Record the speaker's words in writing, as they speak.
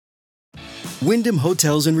Wyndham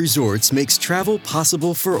Hotels and Resorts makes travel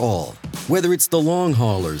possible for all. Whether it's the long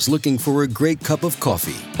haulers looking for a great cup of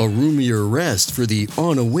coffee, a roomier rest for the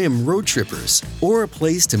on-a-whim road trippers, or a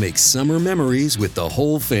place to make summer memories with the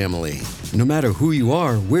whole family. No matter who you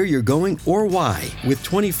are, where you're going, or why, with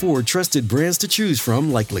 24 trusted brands to choose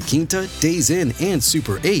from like La Quinta, Days Inn, and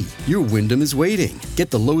Super 8, your Wyndham is waiting.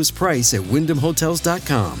 Get the lowest price at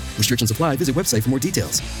WyndhamHotels.com. Restrictions apply. Visit website for more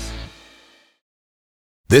details.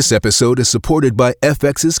 This episode is supported by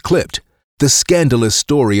FX's Clipped, the scandalous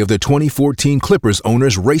story of the 2014 Clippers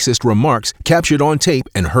owner's racist remarks captured on tape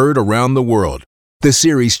and heard around the world. The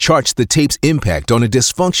series charts the tape's impact on a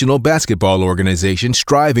dysfunctional basketball organization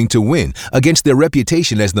striving to win against their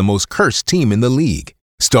reputation as the most cursed team in the league.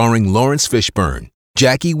 Starring Lawrence Fishburne,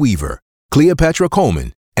 Jackie Weaver, Cleopatra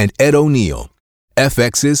Coleman, and Ed O'Neill.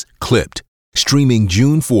 FX's Clipped, streaming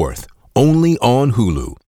June 4th, only on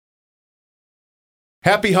Hulu.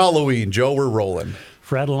 Happy Halloween, Joe. We're rolling.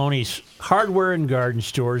 Fratelloni's Hardware and Garden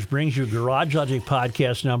Stores brings you Garage Logic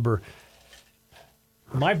podcast number.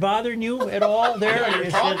 Am I bothering you at all there?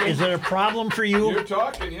 Yeah, is it a problem for you? You're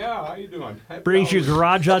talking, yeah. How you doing? Brings you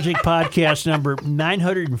Garage Logic podcast number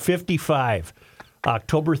 955,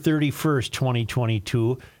 October 31st,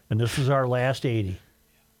 2022. And this is our last 80.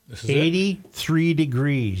 This is 83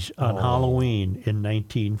 degrees on Halloween in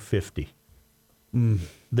 1950.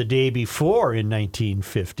 The day before in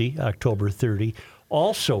 1950, October 30,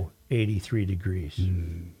 also 83 degrees.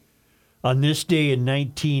 On this day in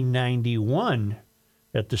 1991,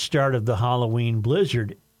 at the start of the Halloween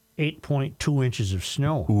blizzard, 8.2 inches of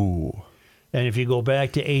snow. Ooh. And if you go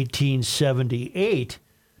back to 1878,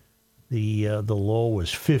 the low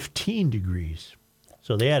was 15 degrees.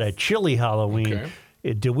 So they had a chilly Halloween.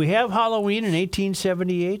 Okay. Did we have Halloween in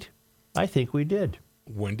 1878? I think we did.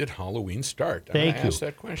 When did Halloween start? Thank I you. asked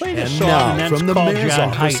that question. Play the And song, now, and that's from the called mayor's John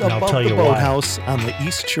office Height, and I'll above tell the you why. boathouse on the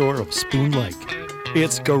east shore of Spoon Lake,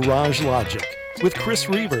 it's Garage Logic with Chris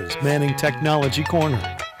Reavers manning Technology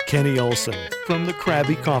Corner, Kenny Olson from the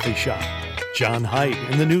Krabby Coffee Shop, John Height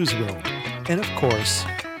in the newsroom, and of course,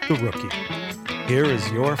 the Rookie. Here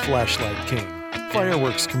is your flashlight king,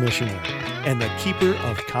 fireworks commissioner, and the keeper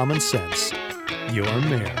of common sense, your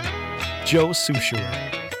mayor, Joe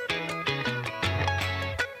Soucheray.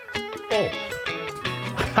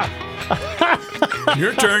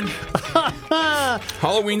 Your turn.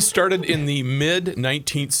 Halloween started in the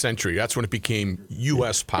mid-19th century. That's when it became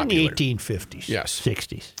U.S. popular. In the 1850s, Yes.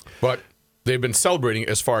 60s. But they've been celebrating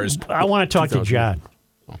as far as... I want to talk to 2000. John.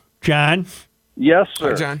 John, Yes,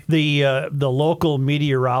 Hi, sir. John. the local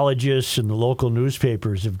meteorologists and the local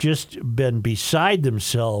newspapers have just been beside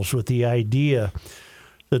themselves with the idea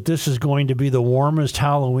that this is going to be the warmest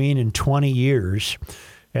Halloween in 20 years.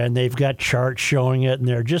 And they've got charts showing it, and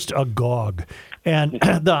they're just agog. And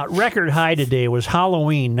the record high today was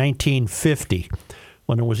Halloween 1950,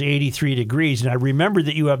 when it was 83 degrees. And I remember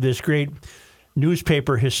that you have this great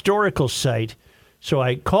newspaper historical site, so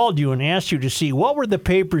I called you and asked you to see what were the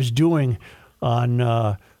papers doing on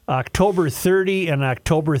October 30 and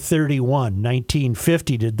October 31,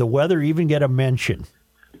 1950. Did the weather even get a mention?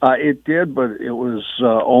 It did, but it was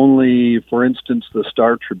only, for instance, the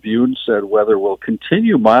Star Tribune said weather will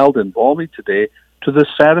continue mild and balmy today to the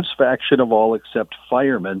satisfaction of all except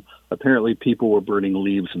firemen. Apparently, people were burning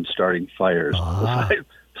leaves and starting fires.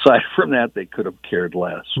 Aside from that, they could have cared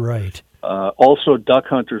less. Right. Also, duck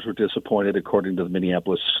hunters were disappointed, according to the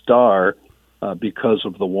Minneapolis Star, because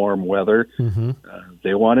of the warm weather.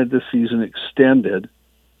 They wanted the season extended.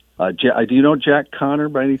 Do you know Jack Connor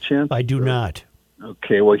by any chance? I do not.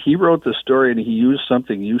 Okay, well, he wrote the story, and he used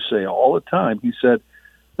something you say all the time. He said,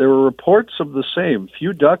 there were reports of the same.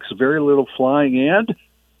 Few ducks, very little flying, and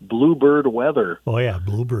bluebird weather. Oh, yeah,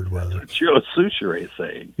 bluebird weather. Joe Soucheray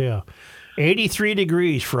saying. Yeah. 83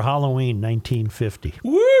 degrees for Halloween 1950.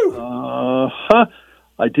 Woo!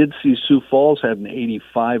 I did see Sioux Falls had an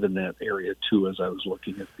 85 in that area, too, as I was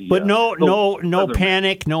looking at the... But no weather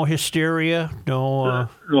panic, no hysteria, no...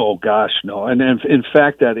 Oh, gosh, no. And in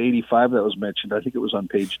fact, that 85 that was mentioned, I think it was on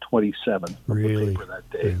page 27 of Really? the paper that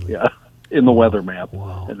day. Really? Yeah, in the weather map.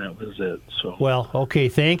 Wow. And that was it. So. Well, okay,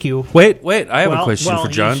 thank you. Wait, I have a question for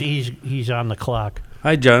John. He's on the clock.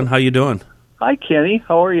 Hi, John. How you doing? Hi, Kenny.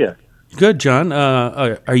 How are you? Good, John.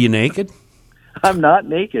 Are you naked? I'm not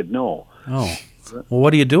naked, no. Oh. Well,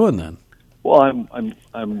 what are you doing then? Well,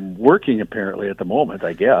 I'm working apparently at the moment.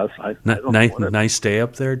 I guess. I don't know what Nice day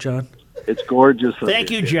up there, John. It's gorgeous.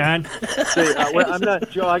 Thank you, John. Say, well, I'm not,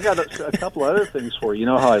 Joe. I got a couple other things for you. You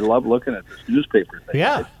know how I love looking at this newspaper thing.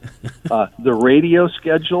 Yeah. The radio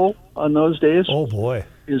schedule on those days. Oh boy,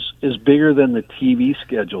 is bigger than the TV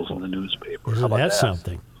schedules in the newspaper. How isn't about that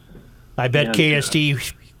something? I bet And,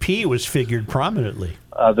 KSTP was figured prominently.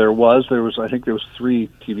 There was, I think there was 3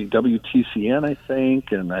 TV, WTCN, I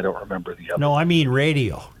think, and I don't remember the other. No, I mean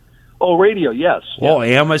radio. Oh, radio, yes. Oh,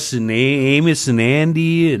 Amos and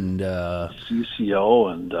Andy and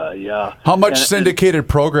CCO and yeah. How much And- syndicated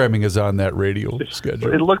programming is on that radio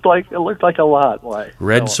schedule? It looked like a lot. Why?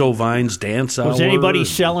 Red No. Sovines Dance Hour. Was anybody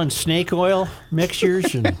selling snake oil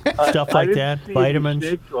mixtures and stuff I like didn't that? see any Vitamins?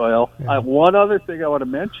 snake oil. One other thing I want to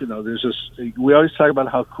mention, though, there's this. We always talk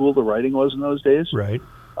about how cool the writing was in those days. Right.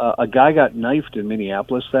 A guy got knifed in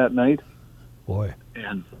Minneapolis that night, Boy.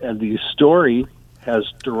 and the story has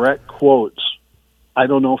direct quotes. I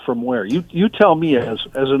don't know from where. You tell me as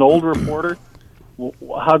an old reporter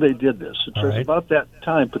how they did this. It All says right. about that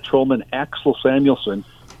time, patrolman Axel Samuelson,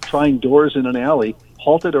 trying doors in an alley,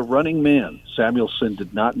 halted a running man. Samuelson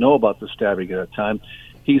did not know about the stabbing at the time.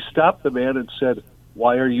 He stopped the man and said,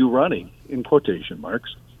 "Why are you running?" in quotation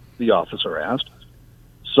marks. The officer asked.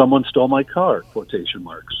 "Someone stole my car," quotation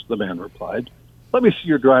marks. The man replied. "Let me see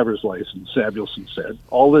your driver's license," Samuelson said.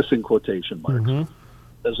 All this in quotation marks.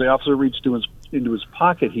 Mm-hmm. As the officer reached into his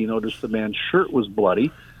pocket, he noticed the man's shirt was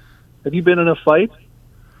bloody. "Have you been in a fight?"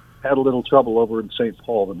 "Had a little trouble over in St.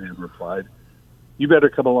 Paul," the man replied. "You better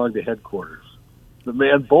come along to headquarters." The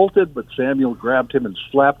man bolted, but Samuel grabbed him and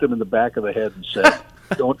slapped him in the back of the head and said,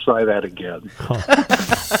 "Don't try that again."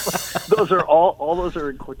 Those are all those are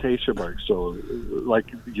in quotation marks, so like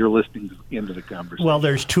you're listening into the conversation. Well,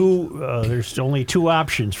 there's only 2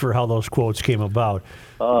 options for how those quotes came about.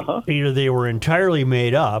 Uh-huh. Either they were entirely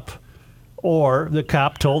made up, or the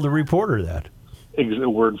cop told the reporter that.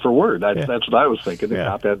 Word for word. Yeah. That's what I was thinking. The Yeah.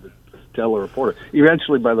 cop had to tell the reporter.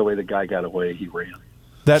 Eventually, by the way, the guy got away. He ran.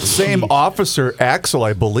 That same officer, Axel,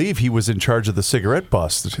 I believe he was in charge of the cigarette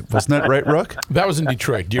bust. Wasn't that right, Rook? That was in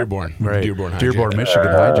Detroit, Dearborn. Right. Dearborn, Dearborn, hijacking. Michigan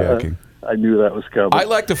hijacking. I knew that was coming. I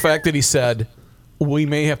like the fact that he said, "We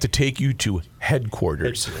may have to take you to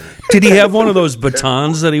headquarters." Did he have one of those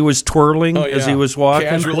batons that he was twirling as he was walking?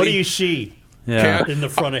 Casually. What do you see Yeah. in the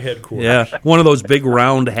front of headquarters? Yeah. One of those big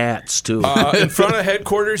round hats, too. In front of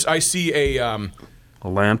headquarters, I see a. A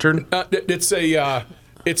lantern?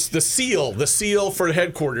 It's the seal for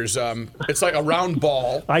headquarters. It's like a round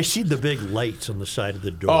ball. I see the big lights on the side of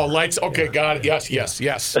the door. Oh, lights. Okay, got it. Yes.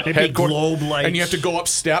 Big Headquarters. globe lights. And you have to go up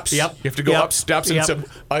steps. Yep. You have to go Yep. up steps. And Yep. it's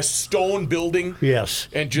a stone building. Yes.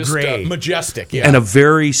 And just Gray. majestic. Yeah. And a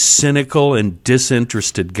very cynical and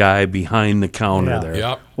disinterested guy behind the counter Yeah. there.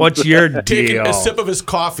 Yep. What's your Taking deal? a sip of his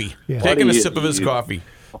coffee. Yeah. Taking a Buddy, sip of his coffee.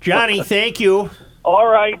 Johnny, thank you. All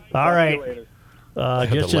right. All right. See you later.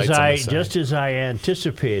 had Just the lights on the side. just as I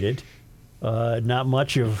anticipated, not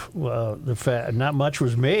much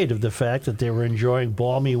was made of the fact that they were enjoying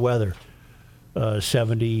balmy weather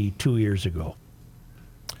 72 years ago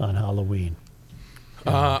on Halloween.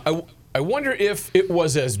 I wonder if it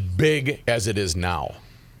was as big as it is now.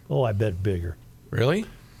 Oh, I bet bigger. Really?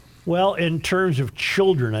 Well, in terms of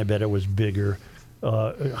children, I bet it was bigger.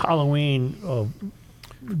 Halloween,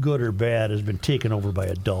 good or bad, has been taken over by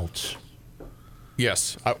adults.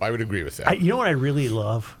 Yes, I would agree with that. You know what I really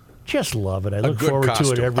love? Just love it. I look good forward to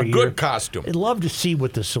costume. it every A year. good costume. I'd love to see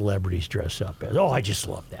what the celebrities dress up as. Oh, I just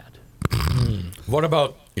love that. What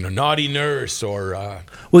about naughty nurse or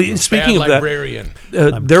Well, speaking bad of that, librarian?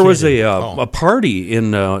 there was kidding. a party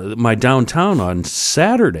in my downtown on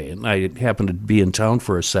Saturday, and I happened to be in town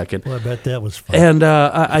for a second. Well, I bet that was fun. And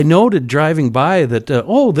I noted driving by that,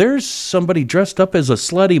 there's somebody dressed up as a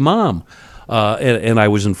slutty mom. And I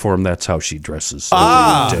was informed that's how she dresses.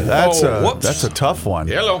 That's whoops. a tough one.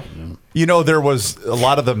 Hello. There was a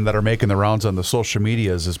lot of them that are making the rounds on the social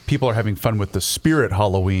medias as people are having fun with the Spirit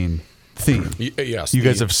Halloween theme. Yes. You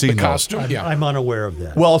guys have seen the those. costume. Yeah. I'm unaware of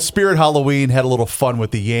that. Well, Spirit Halloween had a little fun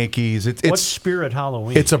with the Yankees. What's It's Spirit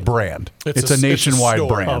Halloween? it's a brand. It's It's a- a it's a nationwide store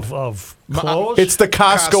brand. of clothes? It's the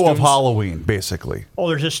Costco of Costumes. Halloween, basically. Oh,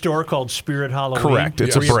 there's a store called Spirit Halloween. Correct.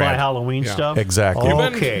 It's where a you buy brand. Halloween Yeah. stuff. Exactly.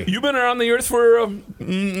 Okay. You've been around the earth for a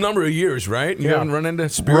number of years, right? You Yeah. haven't run into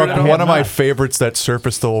Spirit. Rook, at all? one of my not. favorites that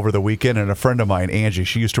surfaced though over the weekend, and a friend of mine, Angie,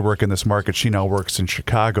 she used to work in this market. She now works in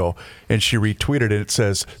Chicago, and she retweeted it. It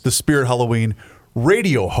says, "The Spirit Halloween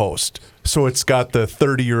radio host." So it's got the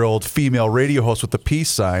 30-year-old female radio host with the peace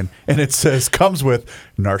sign, and it says, comes with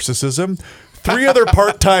narcissism, 3 other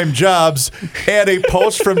part-time jobs, and a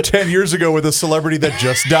post from 10 years ago with a celebrity that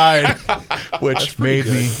just died, which made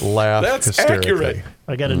me laugh That's hysterically. accurate.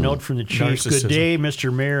 I got a note from the chief. Narcissism. Good day,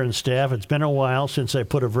 Mr. Mayor and staff. It's been a while since I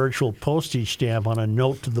put a virtual postage stamp on a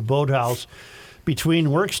note to the boathouse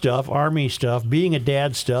Between work stuff, Army stuff, being a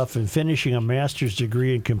dad stuff, and finishing a master's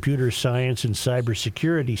degree in computer science and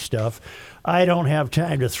cybersecurity stuff, I don't have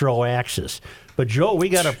time to throw axes. But, Joe, we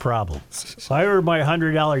got a problem. I ordered my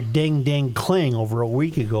 $100 ding-ding cling over a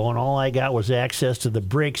week ago, and all I got was access to the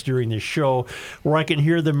breaks during the show where I can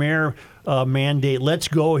hear the mayor mandate "let's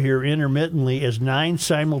go" here intermittently as 9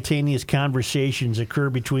 simultaneous conversations occur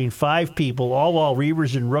between 5 people, all while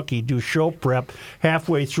Reavers and Rookie do show prep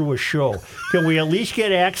halfway through a show. Can we at least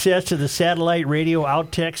get access to the satellite radio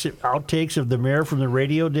outtakes of the mayor from the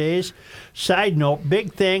radio days? Side note,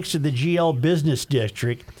 big thanks to the GL Business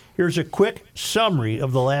District. Here's a quick summary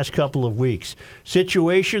of the last couple of weeks.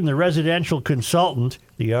 Situation: the residential consultant,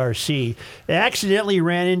 the RC, accidentally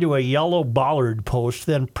ran into a yellow bollard post,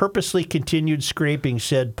 then purposely continued scraping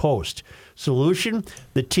said post. Solution: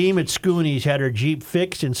 the team at Scoonies had her Jeep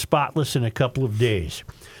fixed and spotless in a couple of days.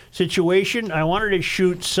 Situation: I wanted to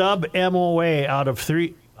shoot sub MOA out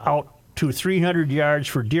to 300 yards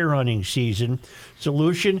for deer hunting season.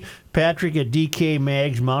 Solution: Patrick at DK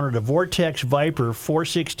Mags mounted a Vortex Viper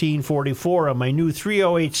 416-44 on my new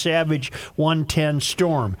 308 Savage 110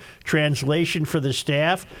 Storm. Translation for the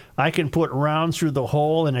staff: I can put rounds through the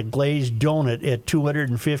hole in a glazed donut at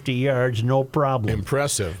 250 yards, no problem.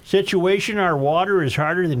 Impressive. Situation: our water is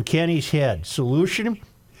harder than Kenny's head. Solution: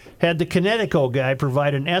 had the Connecticut guy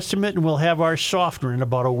provide an estimate and we'll have our softener in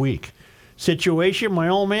about a week. Situation: my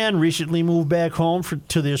old man recently moved back home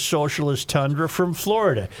to this socialist tundra from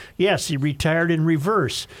Florida. Yes, he retired in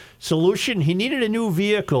reverse. Solution: he needed a new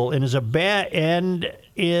vehicle and is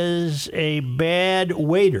a bad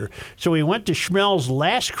waiter. So he went to Schmel's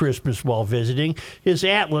last Christmas while visiting. His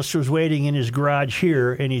Atlas was waiting in his garage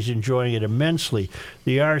here, and he's enjoying it immensely.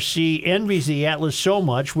 The RC envies the Atlas so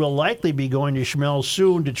much, we'll likely be going to Schmel's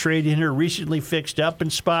soon to trade in her recently fixed up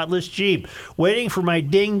and spotless Jeep. Waiting for my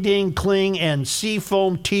ding-ding cling and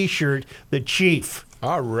Seafoam T-shirt, the Chief.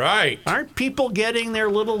 All right. Aren't people getting their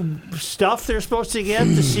little stuff they're supposed to get?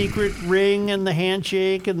 The secret ring and the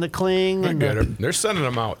handshake and the cling. They're sending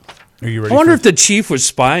them out. Are you ready? I wonder if the chief was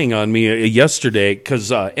spying on me yesterday, because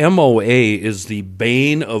MOA is the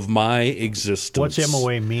bane of my existence. What's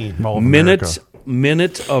MOA mean?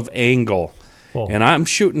 Minute of angle. Oh. And I'm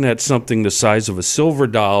shooting at something the size of a silver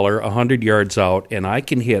dollar 100 yards out, and I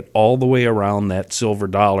can hit all the way around that silver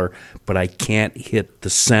dollar, but I can't hit the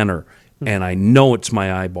center. And I know it's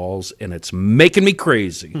my eyeballs, and it's making me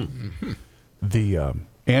crazy. The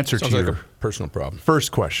answer Sounds to like your a personal problem.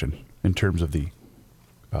 first question in terms of the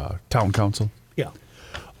town council, Yeah.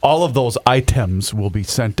 all of those items will be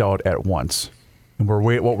sent out at once. And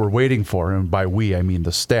what we're waiting for, and by we I mean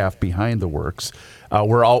the staff behind the works,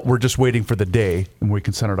 we're just waiting for the day, and we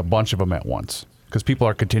can send out a bunch of them at once. Because people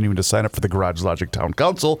are continuing to sign up for the Garage Logic Town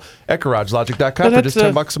Council at GarageLogic.com for just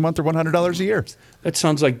 $10 a month or $100 a year. That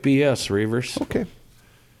sounds like BS, Reavers. Okay.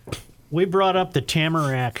 We brought up the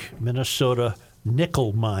Tamarack, Minnesota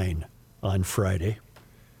nickel mine on Friday,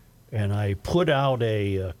 and I put out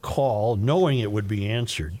a call, knowing it would be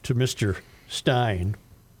answered, to Mr. Stein,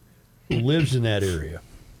 who lives in that area.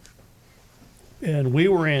 And we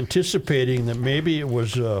were anticipating that maybe it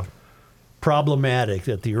was problematic,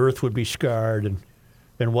 that the earth would be scarred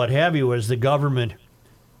and what have you, as the government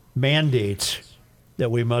mandates that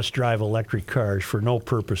we must drive electric cars for no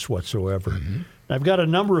purpose whatsoever. Mm-hmm. I've got a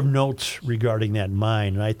number of notes regarding that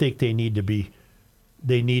mine, and I think they need to be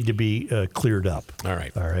cleared up. All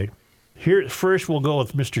right. All right. Here, first we'll go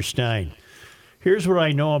with Mr. Stein. Here's what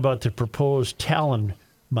I know about the proposed Talon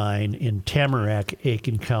mine in Tamarack,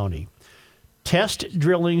 Aiken County. Test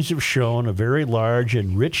drillings have shown a very large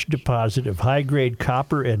and rich deposit of high-grade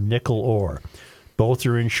copper and nickel ore. Both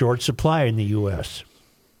are in short supply in the U.S.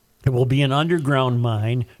 It will be an underground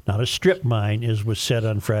mine, not a strip mine, as was said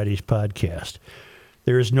on Friday's podcast.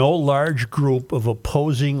 There is no large group of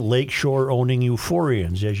opposing lakeshore-owning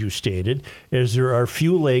euphorians, as you stated, as there are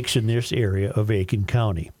few lakes in this area of Aiken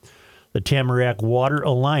County. The Tamarack Water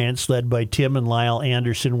Alliance, led by Tim and Lyle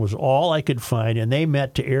Anderson, was all I could find, and they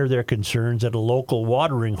met to air their concerns at a local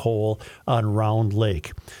watering hole on Round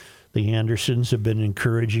Lake. The Andersons have been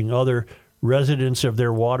encouraging other residents of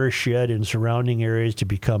their watershed and surrounding areas to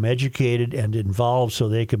become educated and involved so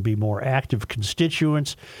they can be more active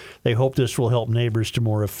constituents. They hope this will help neighbors to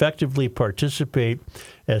more effectively participate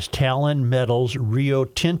as Talon Metals Rio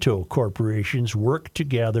Tinto corporations work to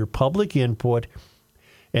gather public input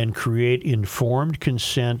and create informed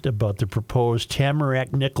consent about the proposed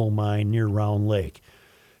Tamarack nickel mine near Round Lake.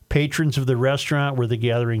 Patrons of the restaurant where the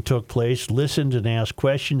gathering took place listened and asked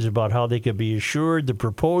questions about how they could be assured the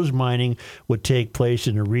proposed mining would take place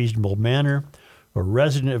in a reasonable manner. A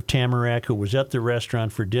resident of Tamarack who was at the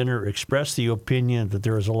restaurant for dinner expressed the opinion that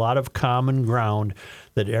there is a lot of common ground,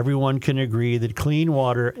 that everyone can agree that clean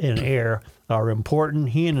water and air are important.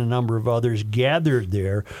 He and a number of others gathered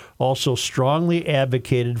there also strongly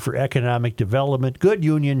advocated for economic development. Good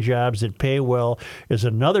union jobs that pay well is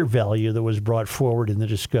another value that was brought forward in the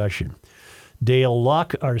discussion. Dale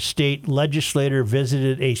Luck, our state legislator,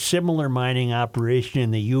 visited a similar mining operation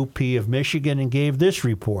in the UP of Michigan and gave this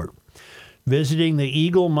report. Visiting the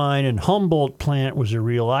Eagle Mine and Humboldt plant was a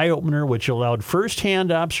real eye-opener, which allowed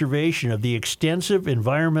firsthand observation of the extensive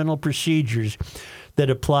environmental procedures that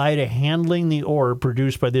apply to handling the ore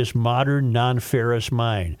produced by this modern non-ferrous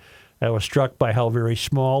mine. I was struck by how very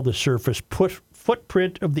small the surface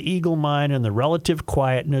footprint of the Eagle Mine and the relative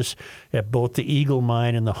quietness at both the Eagle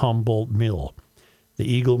Mine and the Humboldt Mill.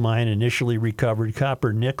 The Eagle Mine initially recovered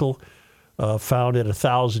copper nickel found at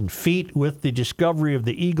 1,000 feet. With the discovery of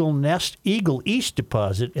the Eagle East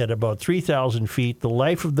deposit at about 3,000 feet, the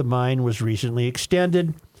life of the mine was recently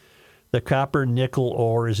extended. The copper nickel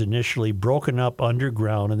ore is initially broken up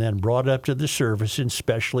underground and then brought up to the surface in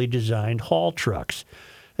specially designed haul trucks.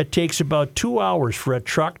 It takes about 2 hours for a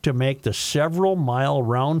truck to make the several-mile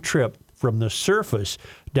round trip from the surface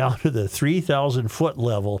down to the 3,000-foot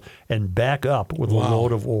level and back up with a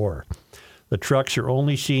load of ore. The trucks are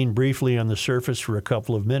only seen briefly on the surface for a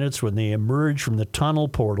couple of minutes when they emerge from the tunnel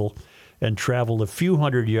portal and travel a few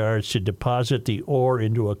hundred yards to deposit the ore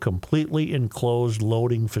into a completely enclosed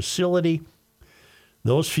loading facility.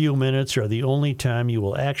 Those few minutes are the only time you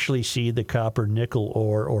will actually see the copper nickel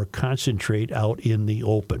ore or concentrate out in the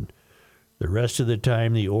open. The rest of the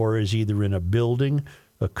time, the ore is either in a building,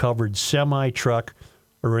 a covered semi-truck,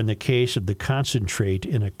 or in the case of the concentrate,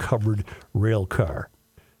 in a covered rail car.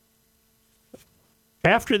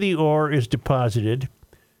 After the ore is deposited,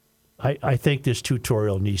 I think this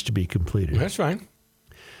tutorial needs to be completed. That's fine.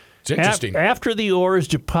 It's interesting. After the ore is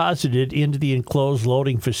deposited into the enclosed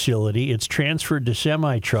loading facility, it's transferred to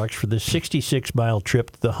semi-trucks for the 66-mile trip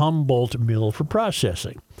to the Humboldt Mill for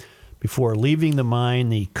processing. Before leaving the mine,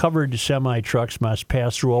 the covered semi-trucks must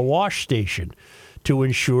pass through a wash station to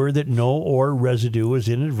ensure that no ore residue is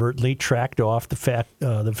inadvertently tracked off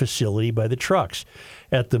the facility by the trucks.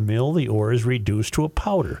 At the mill, the ore is reduced to a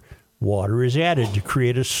powder. Water is added to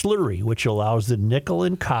create a slurry, which allows the nickel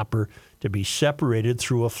and copper to be separated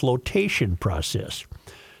through a flotation process.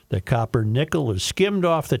 The copper nickel is skimmed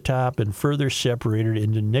off the top and further separated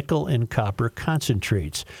into nickel and copper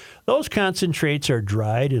concentrates. Those concentrates are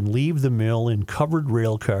dried and leave the mill in covered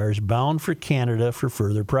rail cars bound for Canada for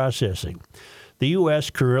further processing. The U.S.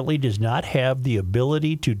 currently does not have the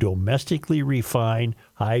ability to domestically refine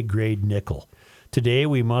high-grade nickel. Today,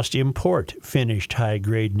 we must import finished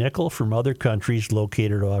high-grade nickel from other countries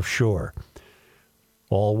located offshore.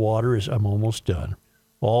 All water is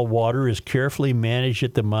carefully managed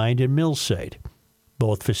at the mine and mill site.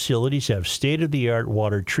 Both facilities have state-of-the-art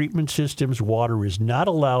water treatment systems. Water is not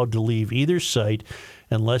allowed to leave either site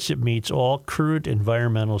unless it meets all current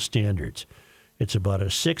environmental standards. It's about a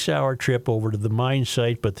 6-hour trip over to the mine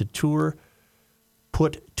site, but the tour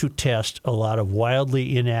put to test a lot of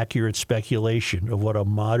wildly inaccurate speculation of what a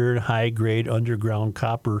modern high-grade underground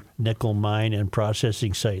copper nickel mine and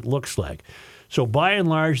processing site looks like. So by and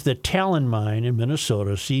large, the Talon mine in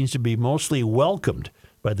Minnesota seems to be mostly welcomed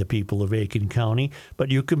by the people of Aiken County, but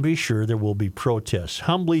you can be sure there will be protests,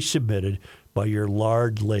 humbly submitted by your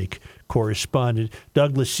Lard Lake correspondent,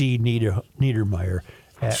 Douglas C. Niedermeyer,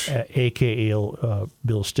 a.k.a.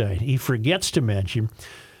 Bill Stein. He forgets to mention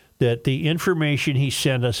that the information he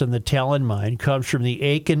sent us on the Talon mine comes from the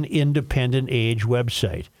Aiken Independent Age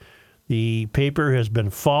website. The paper has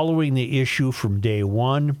been following the issue from day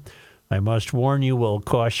one. I must warn you, it will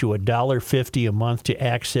cost you $1.50 a month to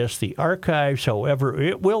access the archives. However,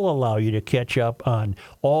 it will allow you to catch up on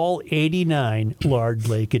all 89 Lard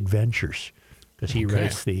Lake adventures, because he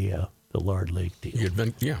writes the Lard Lake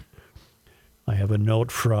deal. Yeah. I have a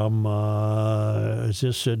note from, is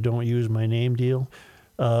this a Don't Use My Name deal?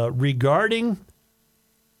 Regarding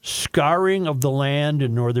scarring of the land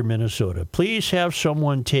in northern Minnesota, please have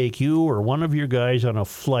someone take you or one of your guys on a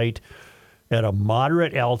flight at a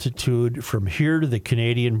moderate altitude from here to the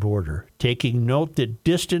Canadian border, taking note the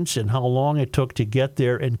distance and how long it took to get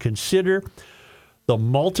there, and consider the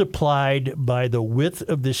multiplied by the width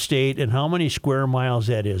of the state and how many square miles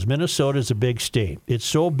that is. Minnesota is a big state. It's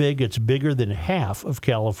so big, it's bigger than half of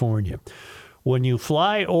California. When you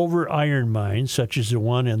fly over iron mines, such as the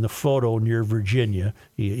one in the photo near Virginia,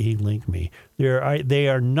 he linked me, they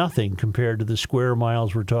are nothing compared to the square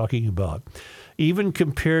miles we're talking about. Even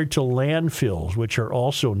compared to landfills, which are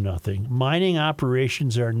also nothing, mining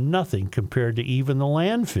operations are nothing compared to even the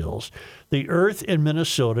landfills. The earth in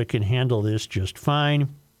Minnesota can handle this just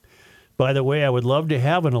fine. By the way, I would love to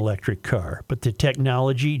have an electric car, but the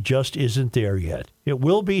technology just isn't there yet. It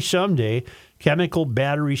will be someday. Chemical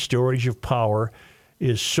battery storage of power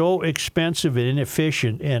is so expensive and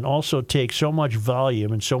inefficient and also takes so much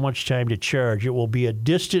volume and so much time to charge. It will be a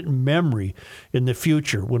distant memory in the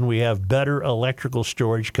future when we have better electrical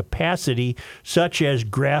storage capacity, such as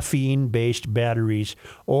graphene-based batteries,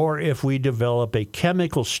 or if we develop a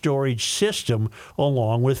chemical storage system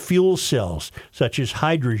along with fuel cells, such as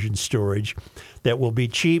hydrogen storage, that will be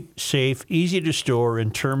cheap, safe, easy to store in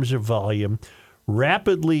terms of volume,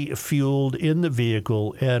 rapidly fueled in the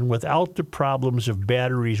vehicle, and without the problems of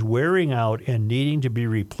batteries wearing out and needing to be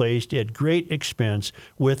replaced at great expense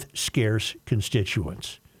with scarce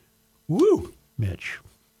constituents. Woo, Mitch.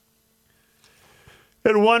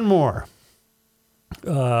 And one more.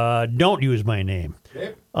 Don't use my name.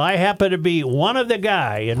 Okay. I happen to be one of the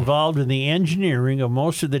guy involved in the engineering of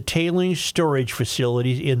most of the tailings storage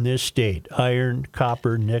facilities in this state: iron,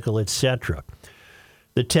 copper, nickel, etc.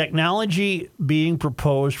 The technology being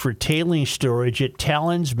proposed for tailing storage at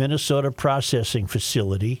Talon's Minnesota processing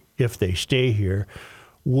facility, if they stay here,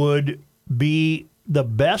 would be the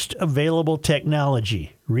best available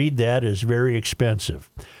technology. Read that, is very expensive.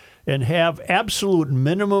 And have absolute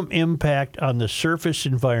minimum impact on the surface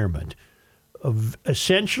environment.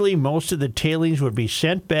 Essentially, most of the tailings would be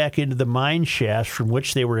sent back into the mine shafts from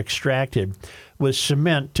which they were extracted with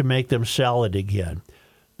cement to make them solid again.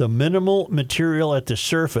 The minimal material at the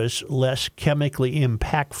surface, less chemically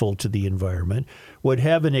impactful to the environment, would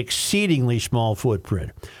have an exceedingly small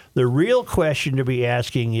footprint. The real question to be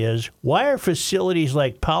asking is, why are facilities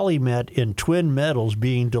like Polymet and Twin Metals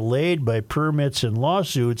being delayed by permits and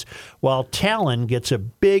lawsuits while Talon gets a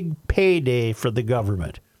big payday for the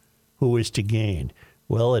government? Who is to gain?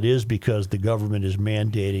 Well, it is because the government is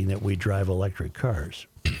mandating that we drive electric cars.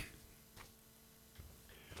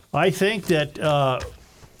 I think that...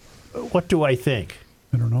 what do I think?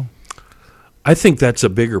 I don't know. I think that's a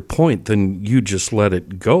bigger point than you just let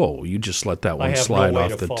it go. You just let that one slide off the. I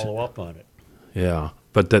have no way to follow up on it. Yeah,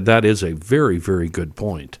 but that is a very, very good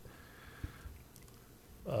point.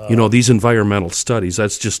 These environmental studies,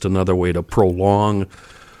 that's just another way to prolong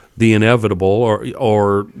the inevitable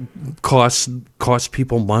or cost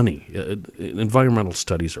people money. Environmental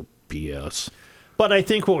studies are BS. But I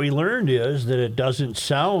think what we learned is that it doesn't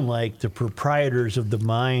sound like the proprietors of the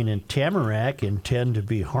mine in Tamarack intend to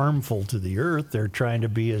be harmful to the earth. They're trying to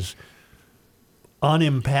be as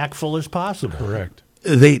unimpactful as possible. Correct.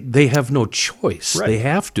 They have no choice. Right. They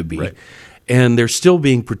have to be. Right. And they're still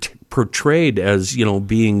being portrayed as,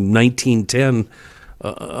 being 1910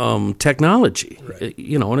 technology. Right.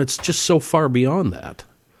 And it's just so far beyond that.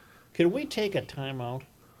 Can we take a timeout?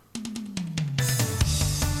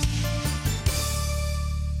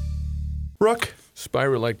 Rook,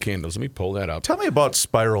 Spiral Light candles. Let me pull that up. Tell me about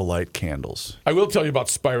Spiral Light candles. I will tell you about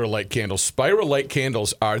Spiral Light candles. Spiral Light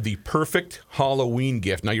candles are the perfect Halloween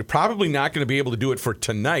gift. Now, you're probably not going to be able to do it for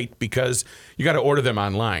tonight because you got to order them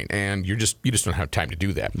online, and you just don't have time to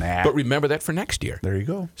do that. Nah. But remember that for next year. There you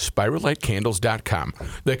go. SpiralLightCandles.com.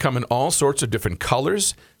 They come in all sorts of different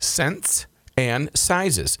colors, scents, and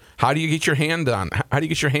sizes. How do you get your hands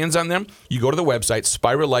on them? You go to the website,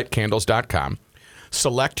 SpiralLightCandles.com.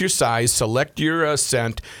 Select your size, select your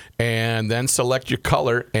scent, and then select your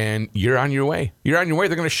color, and you're on your way. You're on your way.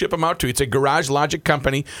 They're going to ship them out to you. It's a Garage Logic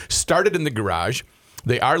company, started in the garage.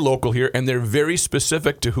 They are local here, and they're very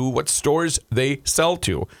specific to what stores they sell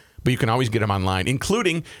to. But you can always get them online,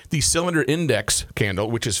 including the Cylinder Index candle,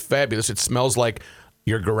 which is fabulous. It smells like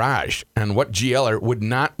your garage, and what GLer would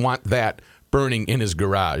not want that burning in his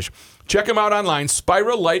garage? Check them out online,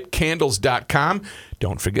 SpiralLightCandles.com.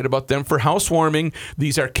 Don't forget about them for housewarming.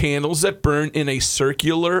 These are candles that burn in a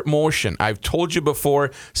circular motion. I've told you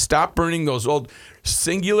before, stop burning those old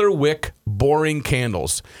singular wick, boring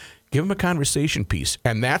candles. Give them a conversation piece,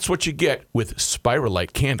 and that's what you get with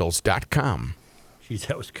SpiralLightCandles.com. Geez,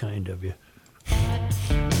 that was kind of you.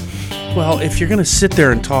 Well, if you're going to sit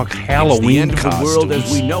there and talk Halloween it's the end costumes, of the world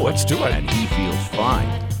as we know let's do it. And he feels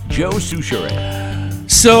fine. Joe Souchere.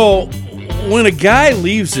 So, when a guy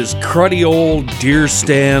leaves his cruddy old deer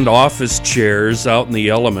stand office chairs out in the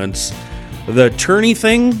elements, the turny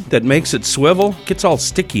thing that makes it swivel gets all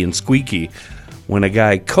sticky and squeaky. When a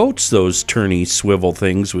guy coats those turny swivel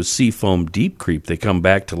things with Seafoam Deep Creep, they come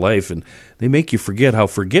back to life, and They make you forget how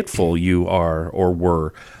forgetful you are or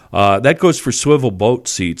were. That goes for swivel boat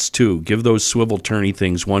seats, too. Give those swivel turny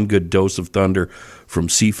things one good dose of thunder from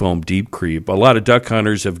Seafoam Deep Creep. A lot of duck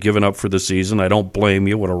hunters have given up for the season. I don't blame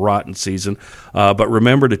you. What a rotten season. But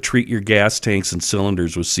remember to treat your gas tanks and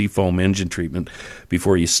cylinders with Seafoam engine treatment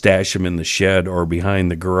before you stash them in the shed or behind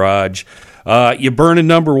the garage. You burning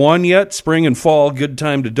number one yet? Spring and fall, good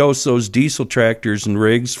time to dose those diesel tractors and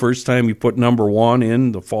rigs. First time you put number one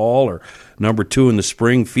in the fall or number two in the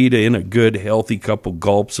spring, feed in a good, healthy couple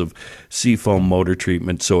gulps of Seafoam motor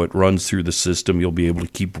treatment so it runs through the system. You'll be able to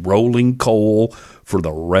keep rolling coal for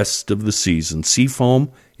the rest of the season.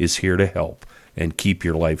 Seafoam is here to help and keep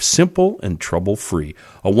your life simple and trouble-free.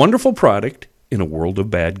 A wonderful product in a world of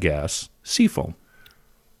bad gas. Seafoam.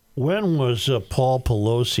 When was Paul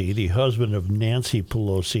Pelosi, the husband of Nancy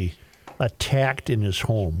Pelosi, attacked in his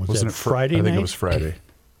home? Was that Friday night? I think it was Friday.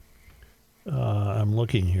 I'm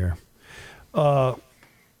looking here. I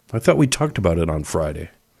thought we talked about it on Friday.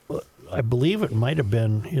 I believe it might have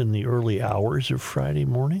been in the early hours of Friday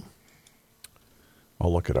morning.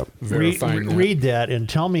 I'll look it up. Read that and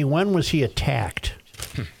tell me, when was he attacked?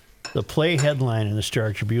 The play headline in the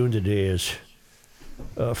Star Tribune today is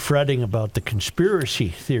fretting about the conspiracy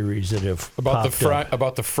theories that have popped up.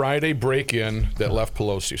 About the Friday break-in that left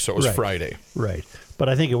Pelosi. So it was Friday. Right. But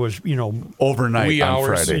I think it was, overnight wee on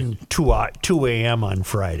hours Friday. In 2 a.m. on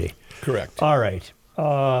Friday. Correct. All right.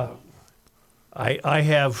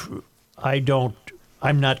 I'm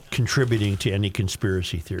not contributing to any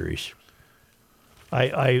conspiracy theories.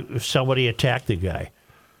 If somebody attacked the guy,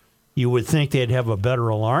 you would think they'd have a better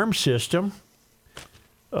alarm system.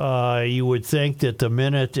 You would think that the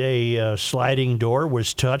minute a sliding door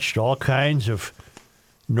was touched, all kinds of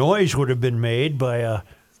noise would have been made by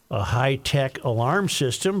a high-tech alarm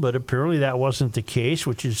system, but apparently that wasn't the case,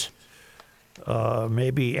 which is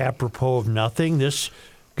maybe apropos of nothing. This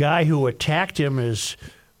guy who attacked him is,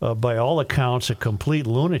 by all accounts, a complete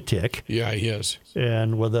lunatic. Yeah, he is.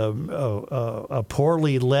 And with a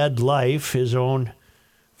poorly led life, his own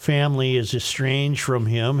family is estranged from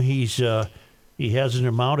him. He hasn't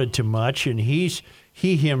amounted to much, and he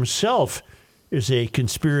himself is a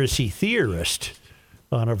conspiracy theorist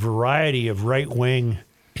on a variety of right-wing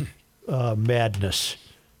madness.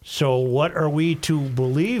 So what are we to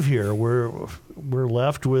believe here? We're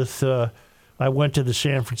left with, I went to the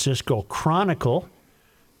San Francisco Chronicle,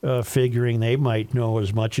 figuring they might know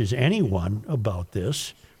as much as anyone about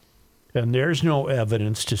this, and there's no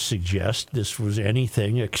evidence to suggest this was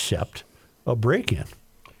anything except a break-in.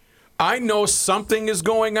 I know something is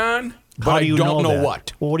going on, but How do you I don't know that?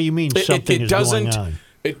 what. Well, what do you mean something is going on?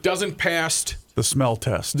 It doesn't pass The smell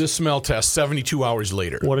test. the smell test 72 hours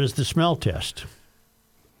later. What is the smell test?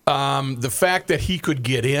 The fact that he could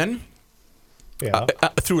get in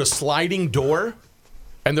through a sliding door,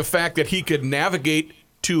 and the fact that he could navigate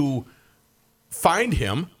to find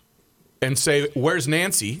him and say, "Where's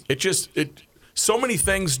Nancy?" So many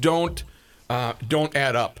things don't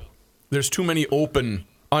add up. There's too many open,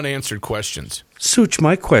 unanswered questions. Such,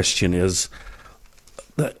 my question is,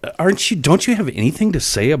 don't you have anything to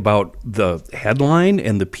say about the headline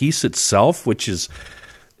and the piece itself, which is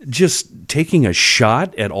just taking a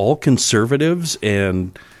shot at all conservatives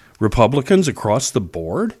and Republicans across the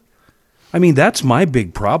board? I mean, that's my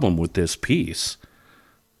big problem with this piece.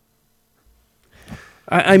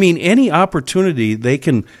 I mean, any opportunity they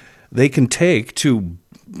can take to.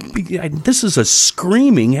 This is a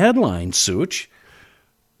screaming headline, Such.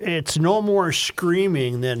 It's no more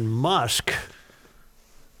screaming than Musk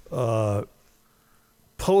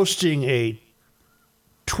posting a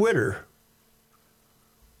Twitter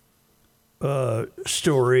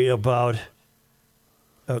story about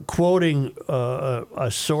quoting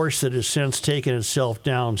a source that has since taken itself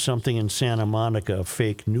down, something in Santa Monica, a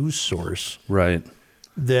fake news source. Right.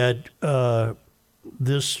 That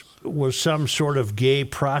this was some sort of gay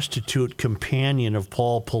prostitute companion of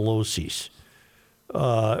Paul Pelosi's.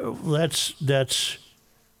 That's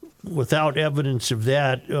without evidence of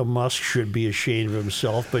that, Musk should be ashamed of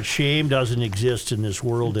himself, but shame doesn't exist in this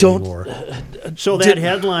world anymore. So that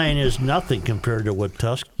headline is nothing compared to what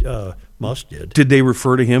Musk did. Did they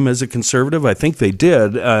refer to him as a conservative? I think they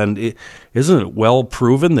did. And isn't it well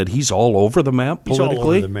proven that he's all over the map politically? He's all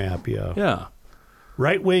over the map, yeah. Yeah.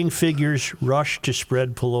 Right-wing figures rush to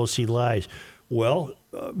spread Pelosi lies. Well,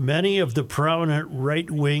 many of the prominent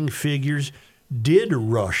right-wing figures did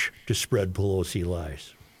rush to spread Pelosi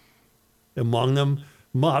lies. Among them,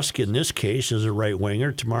 Musk, in this case, is a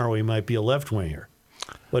right-winger. Tomorrow he might be a left-winger.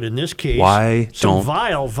 But in this case, some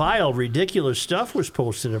vile, ridiculous stuff was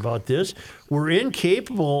posted about this. We're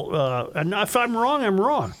incapable, and if I'm wrong, I'm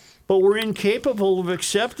wrong. but we're incapable of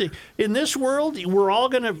accepting. In this world, we're all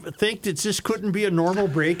going to think that this couldn't be a normal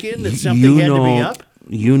break-in, that something had to be up.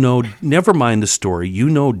 You know, never mind the story. You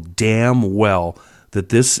know damn well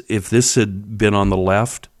that if this had been on the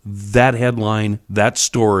left, that headline, that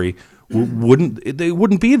story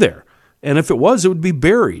wouldn't be there. And if it was, it would be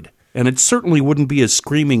buried. And it certainly wouldn't be a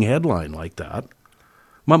screaming headline like that.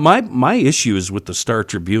 My issue is with the Star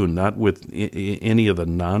Tribune, not with any of the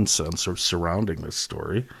nonsense surrounding this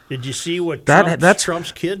story. Did you see what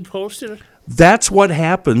Trump's kid posted? That's what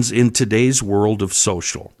happens in today's world of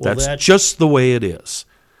social. Well, that's just the way it is.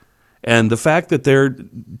 And the fact that they're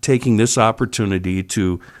taking this opportunity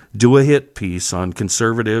to do a hit piece on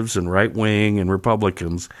conservatives and right-wing and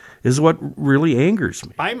Republicans is what really angers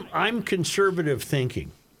me. I'm conservative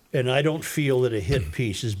thinking, and I don't feel that a hit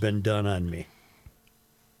piece has been done on me.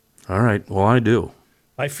 All right. Well, I do.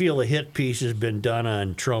 I feel a hit piece has been done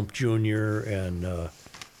on Trump Jr. and,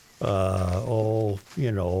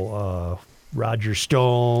 Roger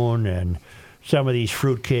Stone and some of these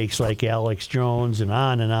fruitcakes like Alex Jones and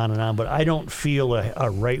on and on and on. But I don't feel a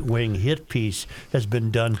right-wing hit piece has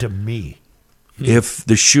been done to me. If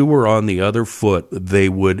the shoe were on the other foot, they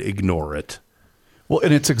would ignore it. Well,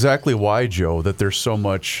 and it's exactly why, Joe, that there's so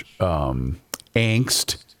much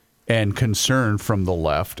angst and concern from the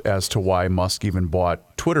left as to why Musk even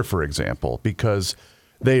bought Twitter, for example, because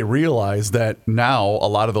they realize that now a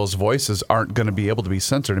lot of those voices aren't going to be able to be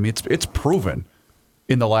censored. I mean, it's proven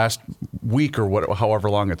in the last week or however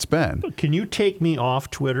long it's been. Can you take me off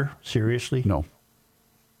Twitter? Seriously? No.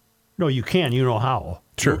 No, you can. You know how.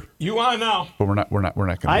 Sure. You are now. But we're not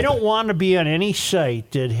going to. I don't want to be on any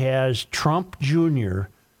site that has Trump Jr.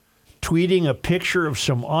 tweeting a picture of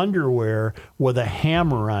some underwear with a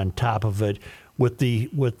hammer on top of it with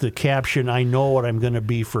the caption, "I know what I'm going to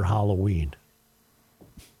be for Halloween."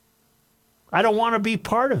 I don't want to be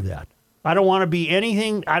part of that. I don't want to be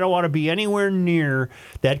anything. I don't want to be anywhere near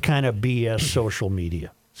that kind of BS social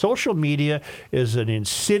media. Social media is an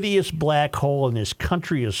insidious black hole, and this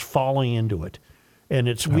country is falling into it. And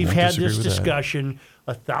we've had this discussion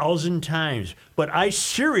 1,000 times. But I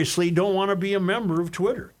seriously don't want to be a member of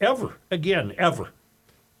Twitter ever again, ever.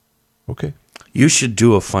 Okay. You should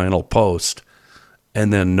do a final post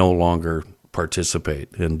and then no longer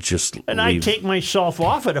participate and just leave. I'd take myself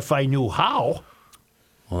off it if I knew how.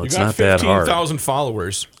 Well, it's you got not that hard. 15,000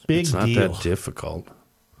 followers. It's not deal. that difficult.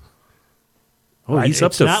 Oh, he's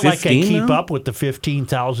up to 15 It's not like I keep now? up with the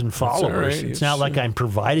 15,000 followers. right. It's not like I'm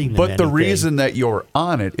providing them But the anything. reason that you're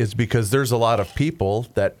on it is because there's a lot of people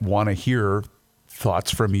that want to hear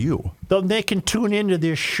thoughts from you. Then they can tune into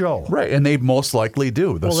this show. Right, and they most likely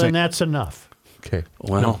do. Then that's enough. Okay.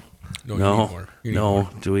 Well, No, you need more. You need more.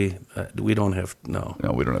 Do we? We don't have No,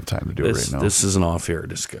 we don't have time to do it right now. This is an off-air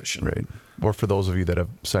discussion. Right. Or for those of you that have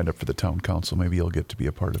signed up for the town council, maybe you'll get to be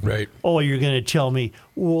a part of it. Right. Oh, you're going to tell me,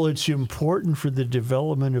 well, it's important for the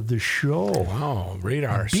development of the show. Wow,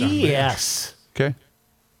 radar. BS. Okay.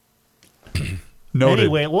 Noted.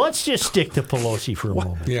 Anyway, let's just stick to Pelosi for a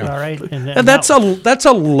moment. Yeah. All right? And That's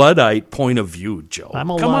a Luddite point of view, Joe. I'm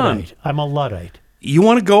a Come Luddite. on. I'm a Luddite. You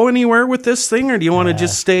want to go anywhere with this thing, or do you want to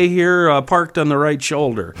just stay here parked on the right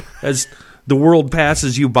shoulder as the world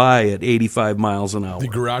passes you by at 85 miles an hour? The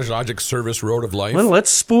Garage Logic Service Road of Life. Well,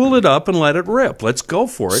 let's spool it up and let it rip. Let's go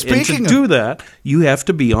for it. Speaking and of- to do that, you have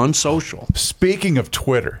to be on social. Speaking of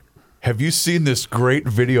Twitter, have you seen this great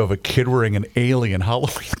video of a kid wearing an alien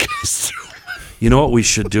Halloween costume? You know what we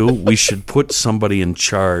should do? We should put somebody in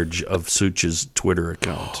charge of Such's Twitter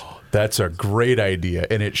account. That's a great idea,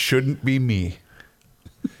 and it shouldn't be me.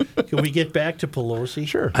 Can we get back to Pelosi?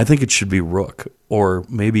 Sure. I think it should be Rook, or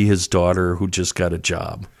maybe his daughter who just got a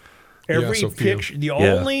job. Every Sophia. picture, the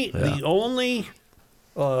Yeah. only,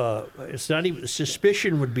 it's not even,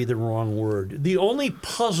 suspicion would be the wrong word. The only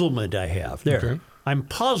puzzlement I have there, Okay. I'm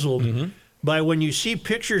puzzled by when you see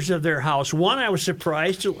pictures of their house. One, I was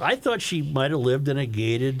surprised. I thought she might have lived in a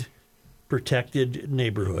gated, protected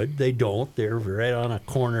neighborhood. They don't. They're right on a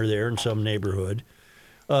corner there in some neighborhood.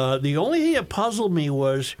 The only thing that puzzled me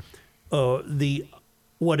was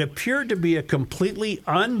what appeared to be a completely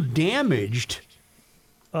undamaged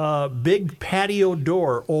big patio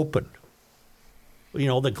door open. You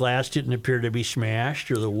know, the glass didn't appear to be smashed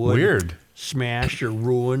or the wood Weird. smashed or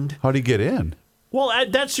ruined. How'd he get in? Well,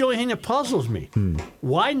 that's the only thing that puzzles me.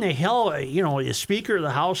 Why in the hell, the Speaker of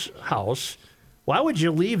the House, why would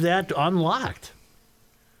you leave that unlocked?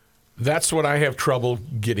 That's what I have trouble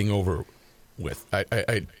getting over with. I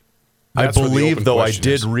that's where the believe, open though, I question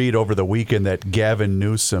did is. read over the weekend that Gavin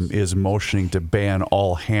Newsom is motioning to ban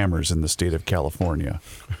all hammers in the state of California.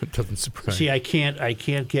 It doesn't surprise See, me. I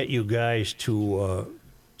can't get you guys to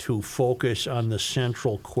to focus on the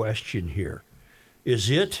central question here. Is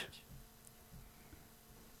it,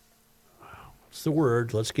 what's the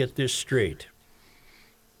word? Let's get this straight.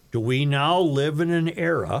 Do we now live in an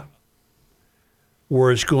era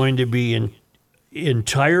where it's going to be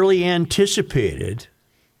entirely anticipated,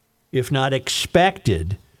 if not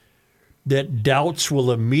expected, that doubts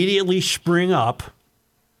will immediately spring up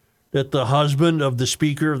that the husband of the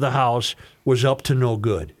Speaker of the House was up to no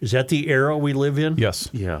good? Is that the era we live in? Yes.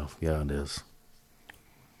 Yeah, it is.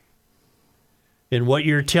 And what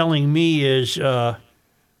you're telling me is, do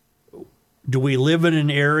we live in an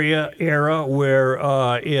era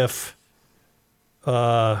where if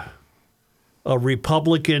a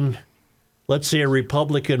Republican, let's say a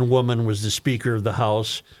Republican woman was the Speaker of the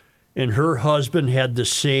House, and her husband had the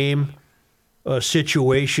same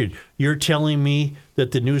situation, you're telling me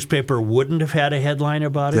that the newspaper wouldn't have had a headline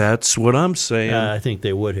about it? That's what I'm saying. I think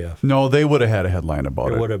they would have. No, they would have had a headline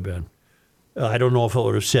about it. It would have been. I don't know if it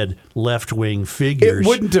would have said left-wing figures. It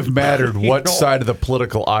wouldn't have mattered what side of the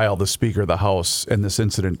political aisle the Speaker of the House and this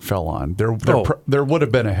incident fell on. There would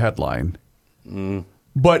have been a headline.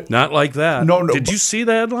 But not like that. No. Did you see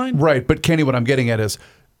the headline? Right, but Kenny, what I'm getting at is,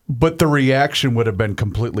 but the reaction would have been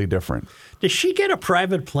completely different. Does she get a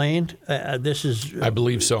private plane? I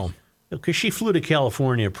believe so. Because she flew to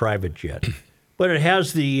California private jet, but it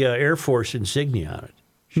has the Air Force insignia on it.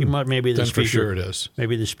 She might maybe the Then Speaker. for sure it is.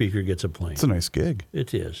 Maybe the Speaker gets a plane. It's a nice gig.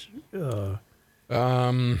 It is. But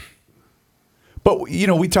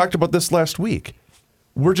we talked about this last week.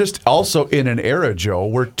 We're just also in an era, Joe,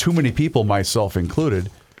 where too many people, myself included,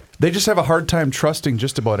 they just have a hard time trusting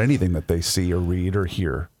just about anything that they see or read or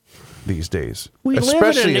hear these days. We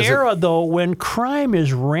live in an era, though, when crime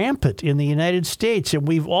is rampant in the United States, and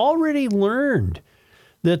we've already learned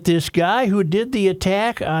that this guy who did the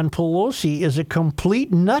attack on Pelosi is a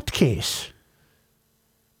complete nutcase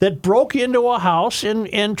that broke into a house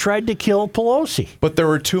and tried to kill Pelosi. But there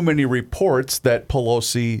were too many reports that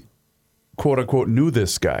Pelosi, quote unquote, knew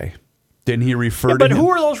this guy. Didn't he refer to him? But who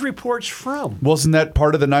are those reports from? Wasn't that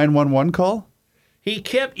part of the 911 call? He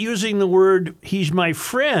kept using the word, he's my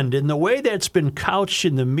friend, and the way that's been couched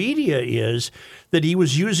in the media is that he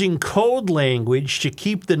was using code language to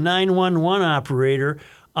keep the 911 operator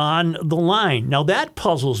on the line. Now, that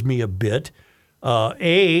puzzles me a bit.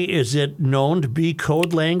 Is it known to be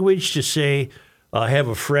code language to say, I have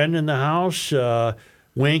a friend in the house,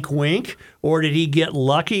 wink, wink? Or did he get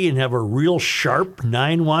lucky and have a real sharp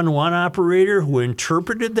 911 operator who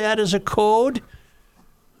interpreted that as a code?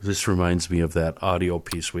 This reminds me of that audio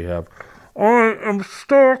piece we have. I am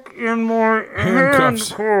stuck in my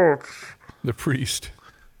handcuffs. The priest.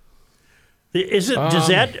 Is it? Does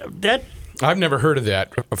that? I've never heard of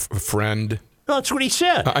that. A friend. No, that's what he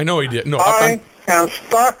said. I know he did. No, I am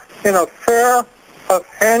stuck in a pair of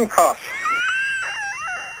handcuffs.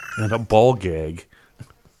 And a ball gag.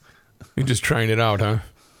 You're just trying it out, huh?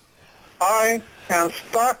 I am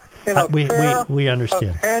stuck in a pair we understand.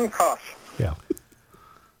 of handcuffs. Yeah.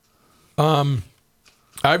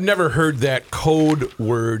 I've never heard that code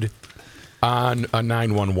word on a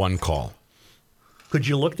 911 call. Could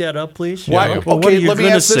you look that up, please? Why? Yeah. Well, what are you let me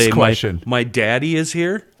going to ask this say? question. My daddy is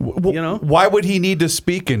here? Why would he need to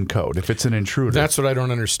speak in code if it's an intruder? That's what I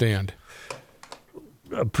don't understand.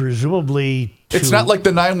 Presumably, It's not like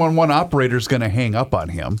the 911 operator's going to hang up on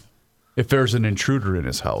him if there's an intruder in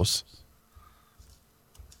his house.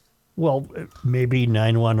 Well, maybe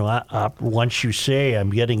 911. Once you say I'm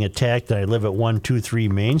getting attacked and I live at 123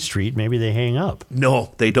 Main Street, maybe they hang up.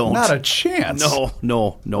 No, they don't. Not a chance.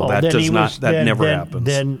 No. Oh, That then does he not. was- That then- never then-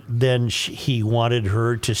 happens. Then he wanted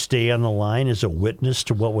her to stay on the line as a witness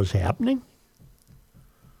to what was happening.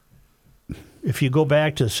 If you go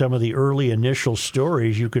back to some of the early initial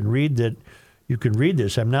stories, you can read that. You can read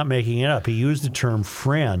this. I'm not making it up. He used the term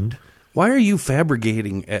friend. Why are you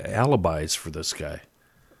fabricating alibis for this guy?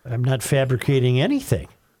 I'm not fabricating anything.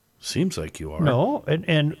 Seems like you are. No,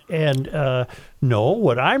 and no.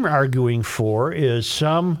 What I'm arguing for is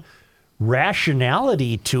some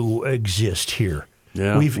rationality to exist here.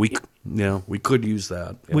 Yeah, we could use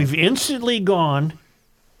that. Yeah. We've instantly gone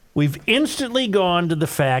to the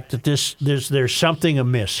fact that there's something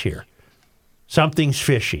amiss here. Something's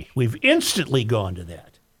fishy. We've instantly gone to that.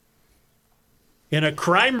 In a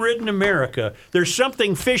crime-ridden America, there's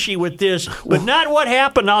something fishy with this, but not what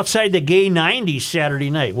happened outside the gay 90s Saturday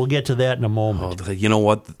night. We'll get to that in a moment. You know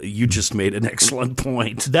what? You just made an excellent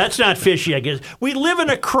point. That's not fishy, I guess. We live in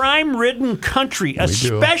a crime-ridden country,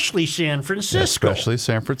 especially San Francisco. Especially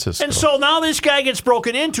San Francisco. And so now this guy gets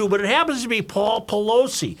broken into, but it happens to be Paul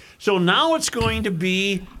Pelosi. So now it's going to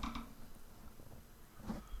be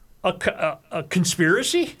A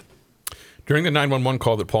conspiracy? During the 911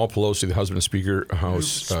 call that Paul Pelosi, the husband of Speaker House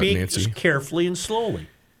Speak Nancy, carefully and slowly.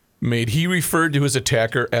 made, he referred to his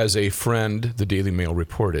attacker as a friend, the Daily Mail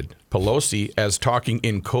reported. Pelosi as talking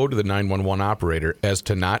in code to the 911 operator as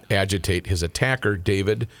to not agitate his attacker,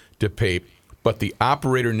 David DePape. But the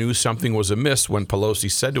operator knew something was amiss when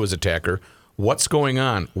Pelosi said to his attacker, "What's going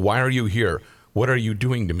on? Why are you here? What are you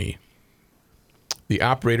doing to me?" The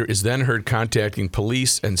operator is then heard contacting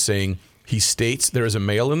police and saying he states there is a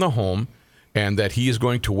male in the home and that he is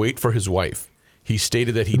going to wait for his wife. He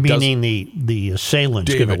stated that he Meaning the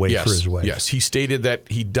assailant's going to wait yes, for his wife. Yes, he stated that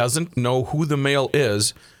he doesn't know who the male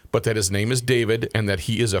is, but that his name is David and that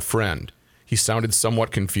he is a friend. He sounded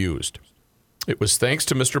somewhat confused. It was thanks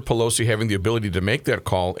to Mr. Pelosi having the ability to make that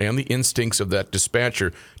call and the instincts of that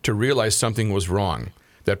dispatcher to realize something was wrong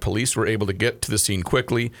that police were able to get to the scene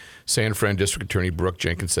quickly, San Fran District Attorney Brooke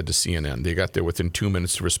Jenkins said to CNN. They got there within 2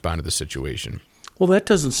 minutes to respond to the situation. Well, that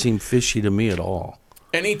doesn't seem fishy to me at all.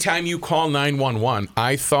 Anytime you call 911,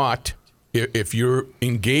 I thought if you're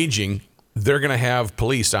engaging, they're going to have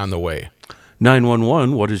police on the way.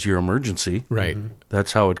 911, what is your emergency? Right.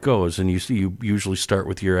 That's how it goes. And you usually start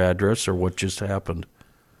with your address or what just happened.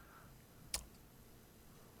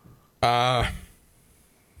 In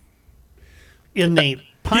the He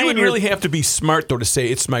Pioneer, would really have to be smart, though, to say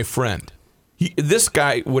it's my friend. This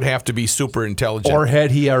guy would have to be super intelligent. Or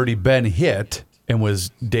had he already been hit and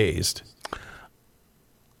was dazed?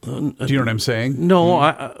 Do you know what I'm saying? No,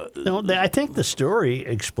 I think the story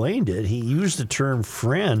explained it. He used the term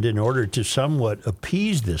friend in order to somewhat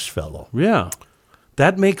appease this fellow. yeah.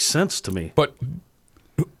 That makes sense to me. But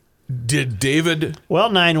did David... Well,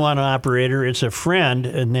 911 operator, it's a friend,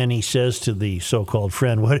 and then he says to the so-called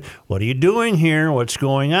friend, "What are you doing here? What's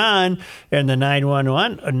going on?" And the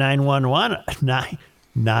 911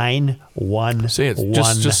 Say it.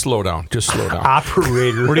 Just slow down. Just slow down.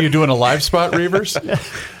 operator. What are you doing, a live spot, Reavers?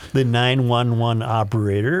 The 911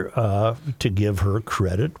 operator, to give her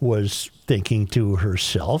credit, was thinking to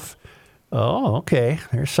herself, "Oh, okay,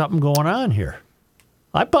 there's something going on here.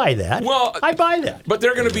 I buy that. Well, I buy that." But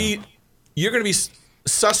you're going to be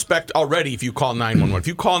suspect already if you call 911. If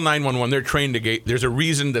you call 911, they're trained to gate. There's a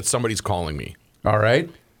reason that somebody's calling me. All right.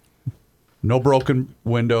 No broken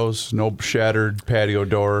windows, no shattered patio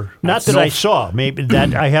door. Not that I saw. Maybe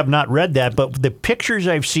that I have not read that, but the pictures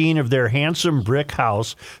I've seen of their handsome brick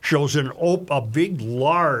house shows a big,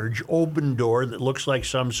 large open door that looks like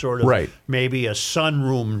some sort of maybe a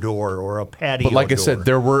sunroom door or a patio door. But like I said,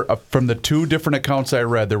 there were, from the two different accounts I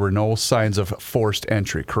read, there were no signs of forced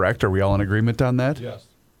entry, correct? Are we all in agreement on that? Yes.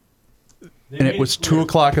 And it was 2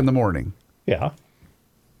 o'clock in the morning. Yeah.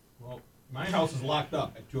 My house is locked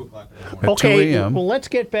up at 2 o'clock in the morning. At 2 a.m. Well, let's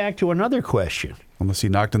get back to another question. Unless he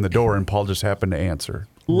knocked on the door and Paul just happened to answer.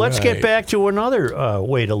 Let's get back to another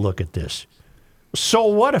way to look at this. So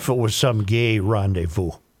what if it was some gay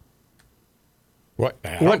rendezvous? What?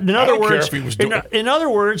 In other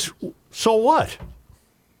words, so what?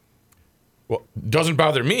 Well, doesn't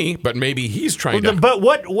bother me, but maybe he's trying to. But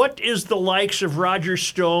what is the likes of Roger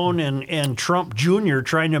Stone and Trump Jr.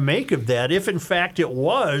 trying to make of that? If in fact it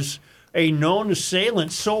was a known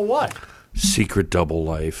assailant, so what? Secret double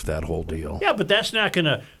life, that whole deal. Yeah, but that's not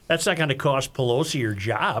gonna cost Pelosi her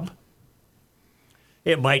job.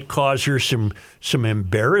 It might cause her some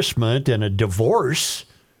embarrassment and a divorce,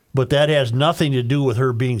 but that has nothing to do with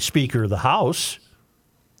her being Speaker of the House.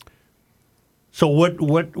 So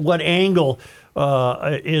what angle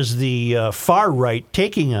is the far right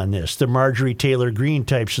taking on this? The Marjorie Taylor Greene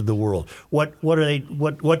types of the world. What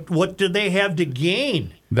do they have to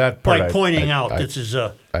gain That part by pointing out this is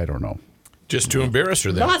a? I don't know. Just to embarrass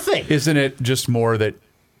her, then. Nothing. Isn't it just more that?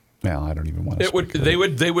 Well, I don't even want to.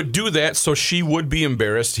 They would do that, so she would be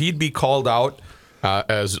embarrassed. He'd be called out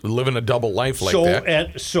as living a double life like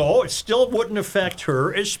that. So it still wouldn't affect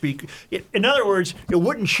her as Speaker. In other words, it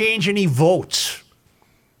wouldn't change any votes.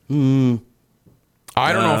 I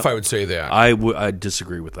don't know if I would say that. I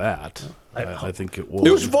disagree with that. I think it will.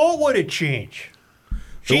 Whose vote would it change?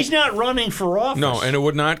 She's not running for office. No, and it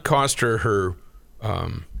would not cost her.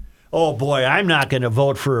 Oh boy, I'm not going to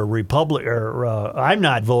vote for a Republican, or I'm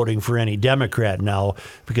not voting for any Democrat now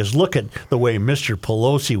because look at the way Mr.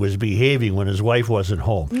 Pelosi was behaving when his wife wasn't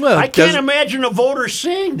home. Well, I can't imagine a voter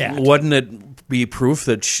saying that. Wouldn't it be proof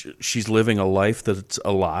that she's living a life that's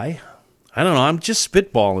a lie? I don't know. I'm just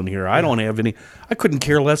spitballing here. I don't have any. I couldn't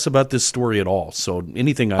care less about this story at all. So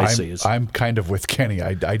anything I say is. I'm kind of with Kenny.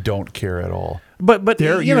 I don't care at all. But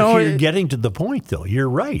you're getting to the point, though. You're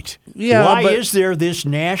right. Yeah. Why is there this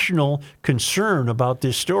national concern about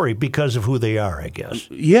this story? Because of who they are, I guess.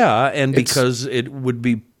 Yeah, and because it would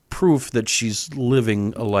be proof that she's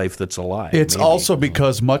living a life that's a lie. It's maybe. also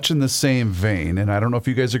because much in the same vein, and I don't know if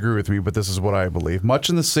you guys agree with me, but this is what I believe. Much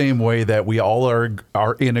in the same way that we all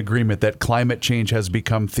are in agreement that climate change has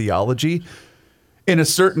become theology, in a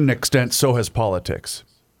certain extent, so has politics.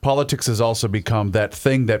 Politics has also become that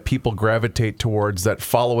thing that people gravitate towards, that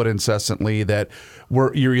follow it incessantly, that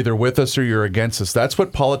you're either with us or you're against us. That's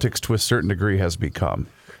what politics, to a certain degree, has become.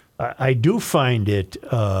 I do find it,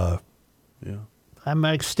 I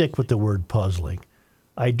might stick with the word puzzling.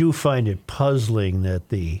 I do find it puzzling that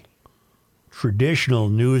the traditional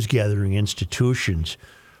news-gathering institutions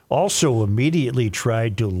also immediately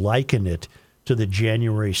tried to liken it to the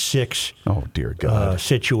January 6th dear God.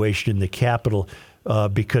 Situation in the Capitol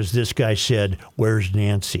because this guy said, "Where's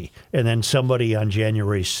Nancy?" And then somebody on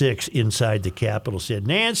January 6th inside the Capitol said,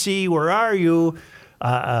 "Nancy, where are you?"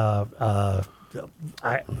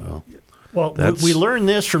 We learned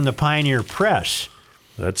this from the Pioneer Press.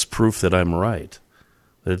 That's proof that I'm right.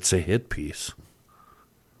 That it's a hit piece.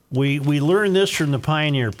 We learned this from the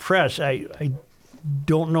Pioneer Press. I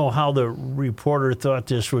don't know how the reporter thought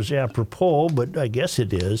this was apropos, but I guess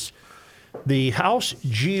it is. The House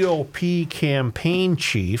GOP campaign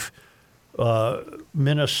chief,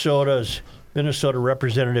 Minnesota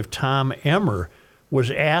Representative Tom Emmer,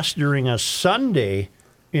 was asked during a Sunday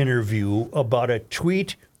interview about a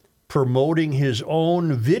tweet promoting his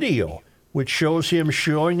own video, which shows him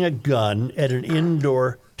showing a gun at an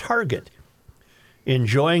indoor target.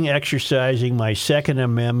 "Enjoying exercising my Second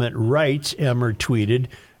Amendment rights," Emmer tweeted,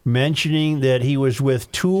 mentioning that he was with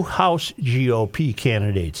two House GOP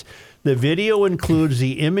candidates. The video includes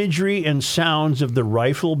the imagery and sounds of the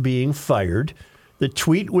rifle being fired. The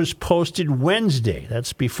tweet was posted Wednesday,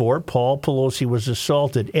 that's before Paul Pelosi was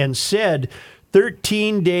assaulted, and said,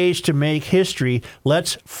 13 days to make history,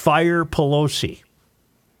 let's fire Pelosi.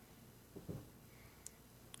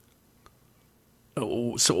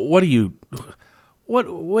 So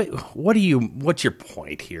what's your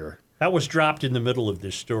point here? That was dropped in the middle of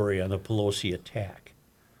this story on the Pelosi attack.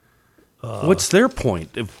 What's their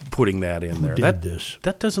point of putting that in there?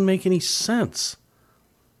 That doesn't make any sense.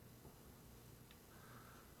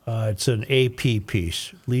 It's an AP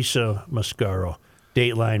piece. Lisa Mascaro,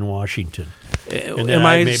 Dateline, Washington. And then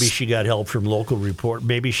maybe she got help from local report.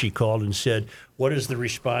 Maybe she called and said, "What has the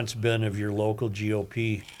response been of your local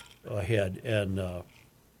GOP head?" And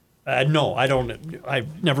no, I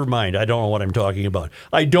don't. Never mind. I don't know what I'm talking about.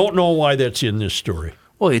 I don't know why that's in this story.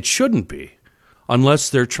 Well, it shouldn't be, unless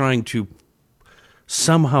they're trying to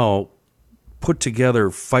somehow put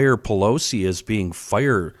together Fire Pelosi as being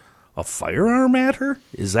a firearm at her.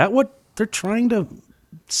 Is that what they're trying to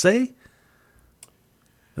say?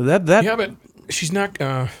 Yeah, but she's not.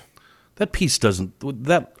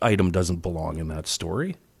 That item doesn't belong in that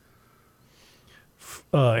story.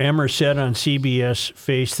 Emmer said on CBS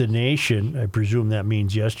Face the Nation, I presume that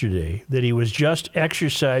means yesterday, that he was just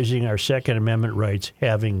exercising our Second Amendment rights,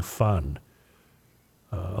 having fun.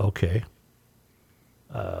 Okay.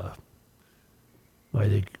 I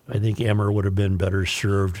think Emmer would have been better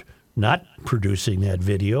served not producing that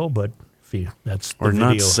video, but that's the video. Or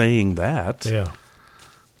not saying that. Yeah.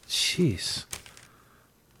 Jeez.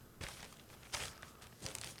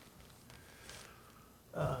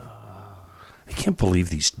 I can't believe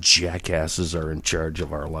these jackasses are in charge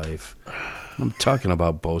of our life. I'm talking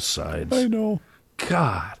about both sides. I know.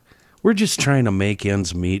 God, we're just trying to make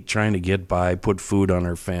ends meet, trying to get by, put food on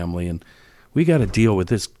our family, and we got to deal with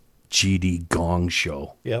this GD Gong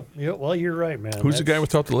show. Yep. Yeah, well, you're right, man. Who's the guy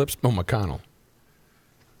without the lips? Oh, McConnell.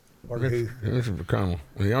 This is McConnell.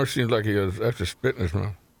 He always seems like he has extra spit in his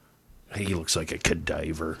mouth. He looks like a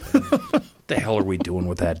cadaver. What the hell are we doing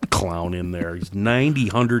with that clown in there? He's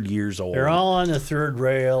 100 years old. They're all on the third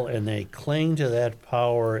rail, and they cling to that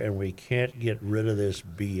power, and we can't get rid of this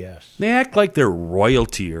BS. They act like they're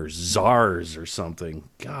royalty or czars or something.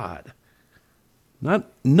 God. None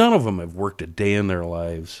of them have worked a day in their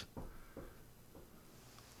lives.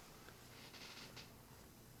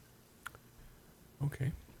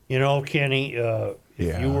 Okay. You know, Kenny, if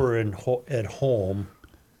you were at home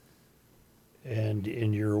and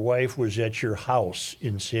your wife was at your house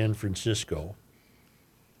in San Francisco,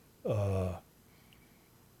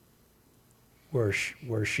 where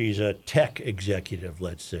she's a tech executive,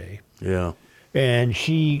 let's say. Yeah. And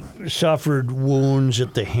she suffered wounds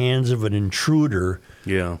at the hands of an intruder.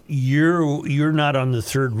 Yeah. You're not on the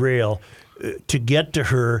third rail. To get to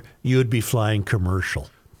her, you'd be flying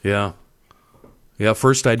commercial. Yeah. Yeah,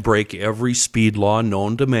 first I'd break every speed law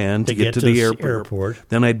known to man to get to the airport.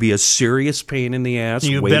 Then I'd be a serious pain in the ass.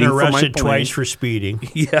 You've waiting been for my arrested plane. twice for speeding.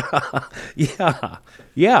 Yeah.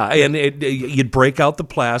 And you'd break out the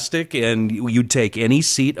plastic, and you'd take any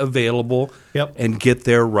seat available and get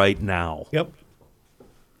there right now. Yep.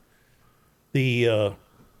 The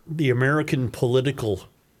American political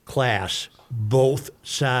class, both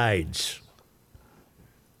sides,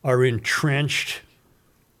 are entrenched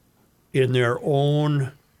in their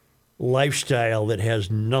own lifestyle that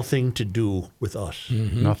has nothing to do with us.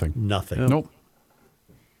 Mm-hmm. Nothing. Nothing. Nope.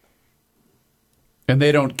 And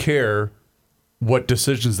they don't care what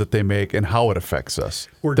decisions that they make and how it affects us.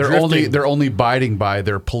 They're only abiding by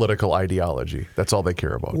their political ideology. That's all they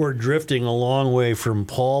care about. We're drifting a long way from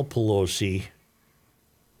Paul Pelosi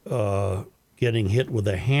getting hit with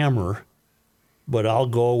a hammer, but I'll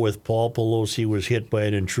go with Paul Pelosi was hit by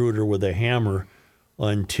an intruder with a hammer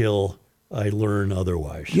until I learn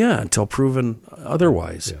otherwise. Yeah, until proven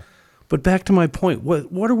otherwise. Yeah. But back to my point,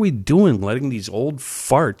 what are we doing letting these old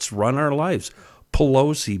farts run our lives?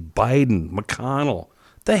 Pelosi, Biden, McConnell.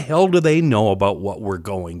 The hell do they know about what we're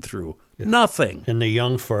going through? Yeah. Nothing. And the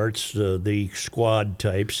young farts, the squad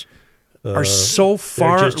types, are so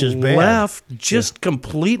far just as bad. left, just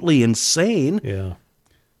completely insane. Yeah.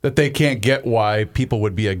 That they can't get why people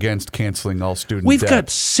would be against canceling all student We've debt. got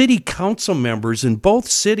city council members in both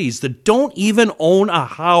cities that don't even own a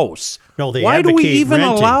house. No, they Why do we advocate even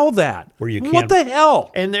renting, allow that? Where you can't, what the hell?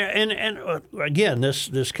 And again,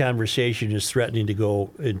 this conversation is threatening to go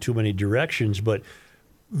in too many directions, but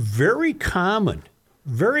very common.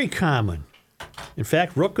 In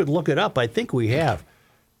fact, Rook could look it up. I think we have.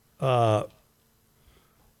 I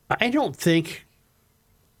don't think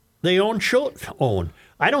they own.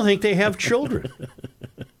 I don't think they have children.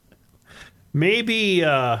 Maybe,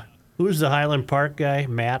 who's the Highland Park guy?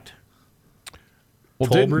 Matt? Well,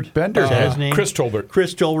 Tolbert? didn't Bender Is that have his name? Chris Tolbert.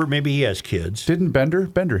 Chris Tolbert, maybe he has kids. Didn't Bender?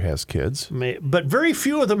 Bender has kids. But very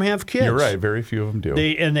few of them have kids. You're right. Very few of them do.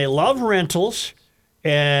 They love rentals,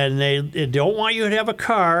 and they don't want you to have a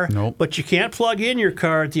car. Nope. But you can't plug in your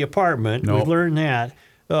car at the apartment. Nope. We've learned that.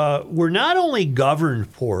 We're not only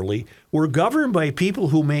governed poorly, we're governed by people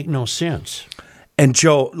who make no sense. And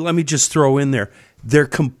Joe, let me just throw in there, they're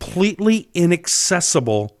completely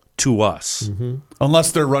inaccessible to us. Mm-hmm.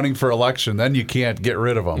 Unless they're running for election, then you can't get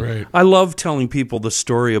rid of them. Right. I love telling people the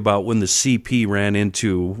story about when the CP ran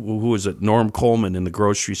into, who was it, Norm Coleman in the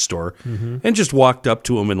grocery store, and just walked up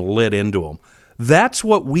to him and lit into him. That's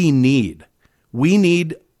what we need. We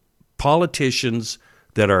need politicians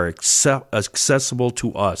that are accessible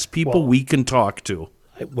to us, people we can talk to.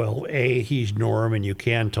 Well, A, he's Norm, and you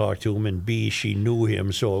can talk to him, and B, she knew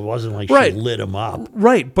him, so it wasn't like Right. she lit him up.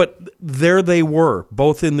 Right, but there they were,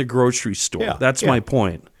 both in the grocery store. Yeah, That's my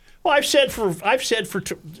point. Well, I've said for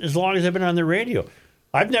as long as I've been on the radio,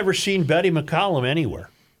 I've never seen Betty McCollum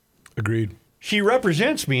anywhere. Agreed. She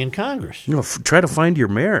represents me in Congress. Try to find your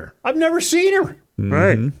mayor. I've never seen her.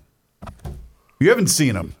 Right. You haven't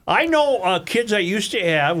seen them. I know kids I used to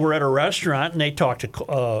have were at a restaurant, and they talked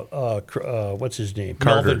to, what's his name?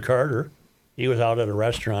 Carter. Melvin Carter. He was out at a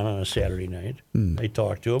restaurant on a Saturday night. They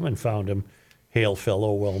talked to him and found him, hail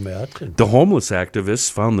fellow, well met. And The homeless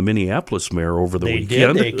activists found the Minneapolis mayor over the they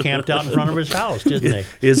weekend. did. They camped out in front of his house, didn't they?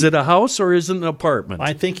 Is it a house or is it an apartment?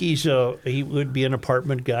 I think he would be an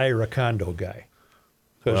apartment guy or a condo guy.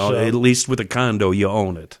 Well, at least with a condo, you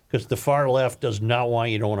own it. Because the far left does not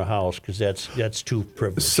want you to own a house because that's too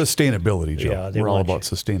privileged. Sustainability, Joe. Yeah, they We're all want about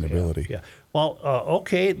sustainability. Yeah. Well,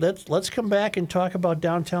 okay. Let's come back and talk about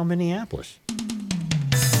downtown Minneapolis.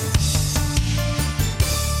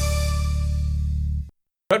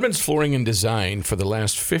 Redmond's Flooring and Design for the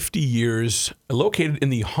last 50 years, located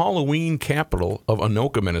in the Halloween capital of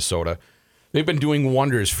Anoka, Minnesota. They've been doing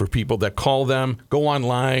wonders for people that call them, go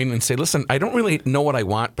online and say, listen, I don't really know what I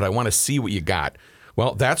want, but I want to see what you got.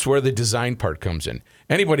 Well, that's where the design part comes in.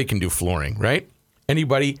 Anybody can do flooring, right?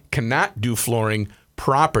 Anybody cannot do flooring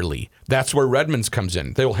properly. That's where Redmond's comes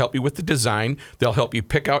in. They will help you with the design. They'll help you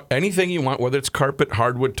pick out anything you want, whether it's carpet,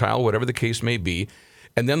 hardwood, tile, whatever the case may be.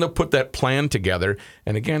 And then they'll put that plan together.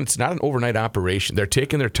 And again, it's not an overnight operation. They're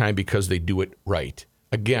taking their time because they do it right.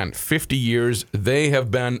 Again, 50 years. They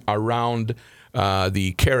have been around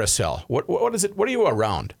the carousel. What is it? What are you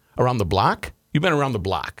around? Around the block? You've been around the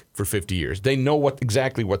block for 50 years. They know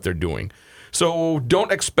exactly what they're doing. So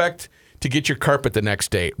don't expect to get your carpet the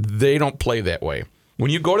next day. They don't play that way. When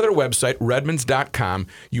you go to their website, Redmonds.com,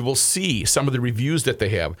 you will see some of the reviews that they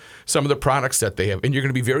have, some of the products that they have, and you're going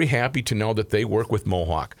to be very happy to know that they work with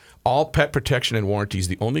Mohawk. All Pet Protection and Warranty is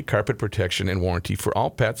the only carpet protection and warranty for all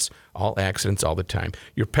pets, all accidents, all the time.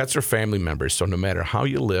 Your pets are family members, so no matter how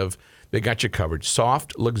you live, they got you covered.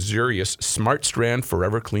 Soft, luxurious, Smart Strand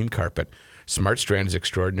Forever Clean Carpet. Smart Strand is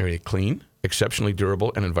extraordinarily clean, exceptionally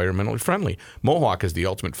durable, and environmentally friendly. Mohawk is the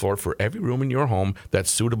ultimate floor for every room in your home that's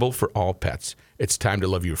suitable for all pets. It's time to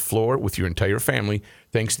love your floor with your entire family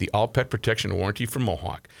thanks to the All Pet Protection Warranty from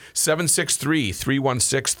Mohawk.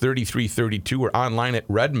 763-316-3332 or online at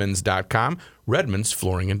Redmonds.com. Redmonds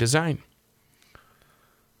Flooring and Design.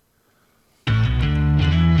 You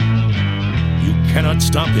cannot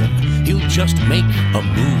stop him. He'll just make a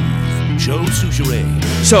move. Joe Souchere.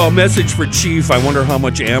 So, a message for Chief. I wonder how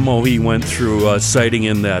much ammo he went through sighting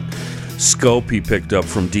in that scope he picked up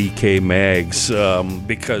from DK Mags.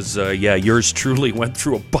 Because yours truly went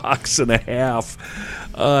through a box and a half.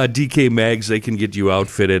 DK Mags, they can get you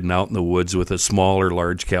outfitted and out in the woods with a smaller,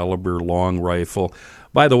 large caliber, long rifle.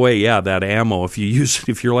 By the way, that ammo, if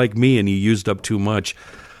you're like me and you used up too much,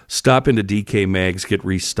 stop into DK Mags, get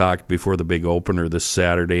restocked before the big opener this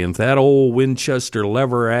Saturday. And if that old Winchester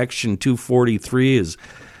lever action 243 is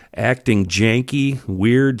acting janky,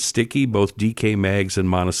 weird, sticky, both DK Mags and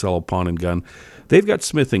Monticello Pawn and Gun, they've got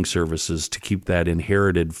smithing services to keep that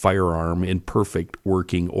inherited firearm in perfect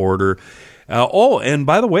working order. And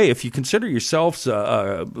by the way, if you consider yourselves,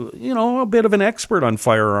 a bit of an expert on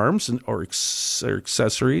firearms or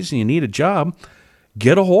accessories and you need a job,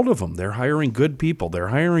 get a hold of them. They're hiring good people. They're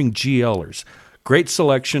hiring GLers. Great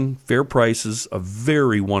selection, fair prices, a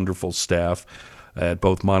very wonderful staff at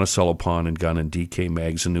both Monticello Pawn and Gun and DK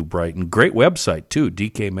Mags in New Brighton. Great website, too,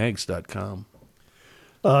 dkmags.com.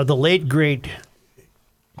 The late, great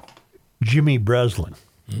Jimmy Breslin,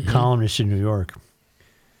 columnist in New York,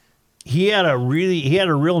 he had a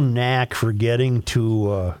real knack for getting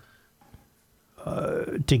to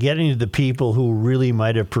the people who really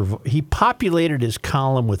might have he populated his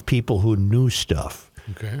column with people who knew stuff.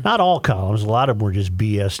 Okay. Not all columns. A lot of them were just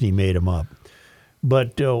BS and he made them up.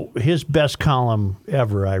 But his best column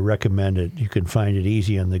ever, I recommend it. You can find it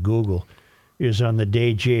easy on the Google, is on the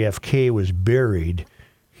day JFK was buried.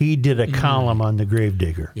 He did a column on the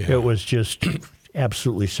gravedigger. Yeah. It was just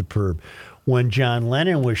absolutely superb. When John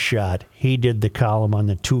Lennon was shot, he did the column on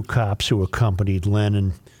the two cops who accompanied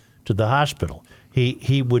Lennon to the hospital.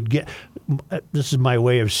 He would get, this is my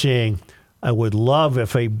way of saying, I would love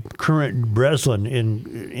if a current Breslin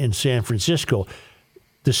in San Francisco,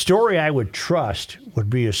 the story I would trust would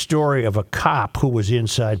be a story of a cop who was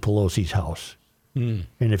inside Pelosi's house. And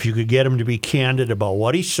if you could get him to be candid about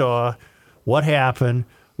what he saw, what happened,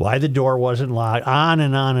 why the door wasn't locked, on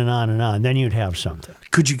and on and on and on, then you'd have something.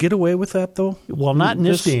 Could you get away with that, though? Well, not in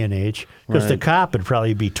this day and age, because the Right. cop would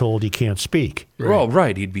probably be told he can't speak. Well,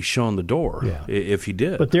 right. He'd be shown the door Yeah. if he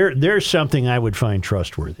did. But there's something I would find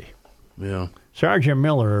trustworthy. yeah. Sergeant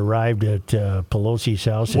Miller arrived at Pelosi's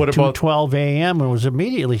house What at about- 2:12 a.m. and was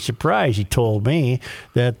immediately surprised. He told me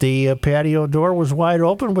that the patio door was wide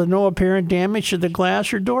open with no apparent damage to the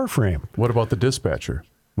glass or door frame. What about the dispatcher?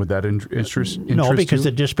 Would that interest No, because you?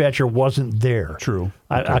 the dispatcher wasn't there. True.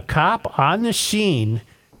 A cop on the scene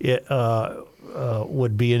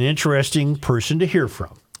would be an interesting person to hear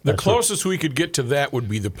from. The closest we could get to that would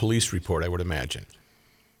be the police report, I would imagine.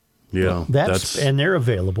 Yeah. And they're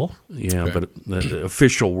available. Yeah, but the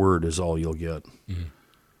official word is all you'll get.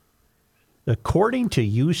 According to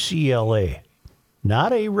UCLA,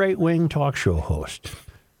 not a right-wing talk show host,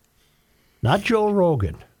 not Joe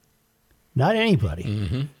Rogan, not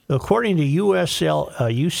anybody. According to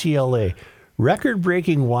UCLA,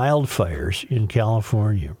 record-breaking wildfires in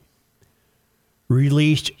California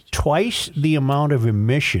released twice the amount of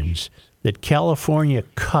emissions that California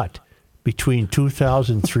cut between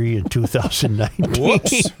 2003 and 2019.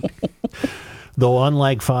 Whoops. Though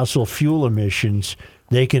unlike fossil fuel emissions,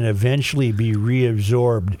 they can eventually be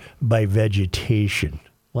reabsorbed by vegetation.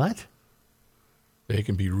 What? They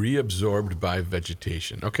can be reabsorbed by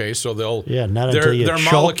vegetation. Okay, so they'll Not until you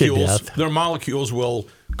choke to death. Their molecules will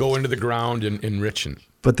go into the ground and enrich it.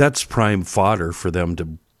 But that's prime fodder for them to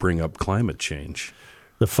bring up climate change.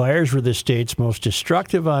 The fires were the state's most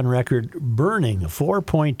destructive on record, burning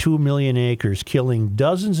 4.2 million acres, killing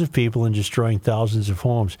dozens of people and destroying thousands of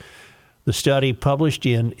homes. The study published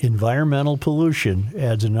in Environmental Pollution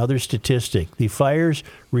adds another statistic. The fires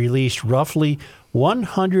released roughly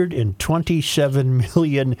 127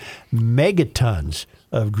 million megatons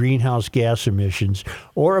of greenhouse gas emissions,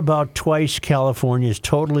 or about twice California's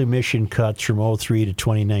total emission cuts from 2003 to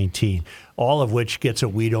 2019, all of which gets a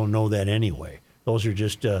we don't know that anyway. Those are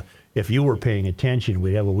just, if you were paying attention,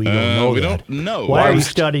 we'd have a we don't know we that. don't know. Why are you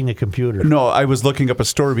studying the computer? No, I was looking up a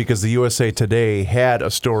story because the USA Today had a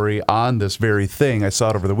story on this very thing. I saw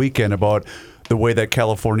it over the weekend about the way that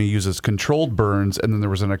California uses controlled burns, and then there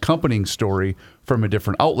was an accompanying story from a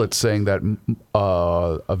different outlet saying that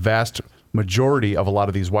a vast majority of a lot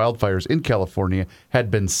of these wildfires in California had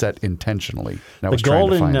been set intentionally. And I was trying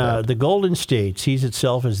to find that. The Golden State sees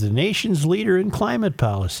itself as the nation's leader in climate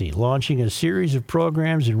policy, launching a series of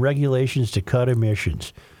programs and regulations to cut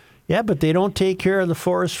emissions. Yeah, but they don't take care of the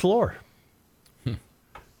forest floor.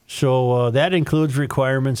 So that includes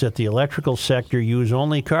requirements that the electrical sector use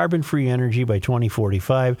only carbon-free energy by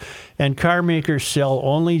 2045, and car makers sell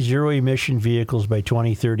only zero-emission vehicles by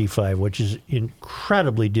 2035, which is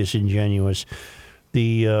incredibly disingenuous.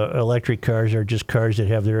 The electric cars are just cars that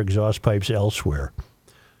have their exhaust pipes elsewhere.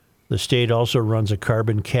 The state also runs a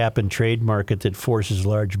carbon cap and trade market that forces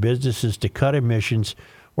large businesses to cut emissions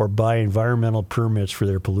or buy environmental permits for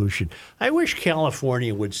their pollution. I wish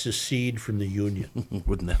California would secede from the union.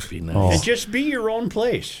 Wouldn't that be nice? And just be your own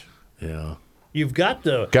place. Yeah. You've got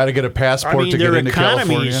to get a passport to get into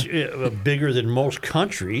California. Their economy's bigger than most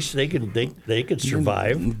countries. They could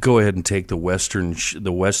survive. Go ahead and take the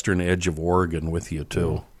western edge of Oregon with you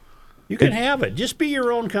too. You can have it. Just be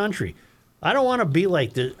your own country. I don't want to be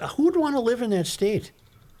like this. Who would want to live in that state?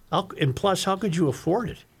 And plus, how could you afford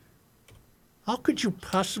it? How could you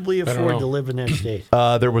possibly afford to live in that state?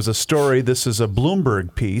 There was a story. This is a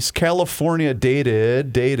Bloomberg piece. California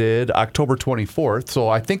dated October 24th, so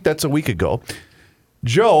I think that's a week ago.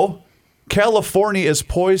 Joe, California is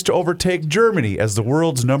poised to overtake Germany as the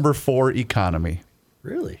world's number 4 economy.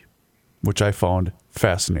 Really? Which I found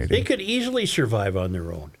fascinating. They could easily survive on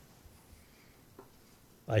their own.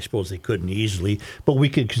 I suppose they couldn't easily, but we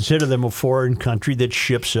could consider them a foreign country that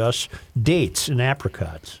ships us dates and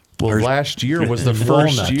apricots. Well, last year was the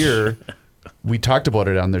first year, we talked about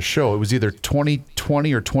it on this show. It was either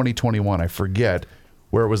 2020 or 2021, I forget,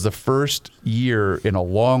 where it was the first year in a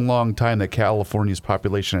long, long time that California's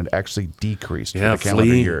population had actually decreased for the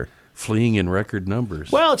calendar year. Fleeing in record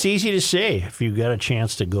numbers. Well, it's easy to say. If you've got a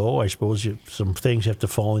chance to go, I suppose some things have to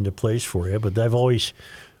fall into place for you. But I've always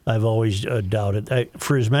doubted.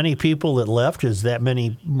 For as many people that left, as that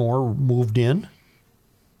many more moved in?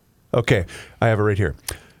 Okay, I have it right here.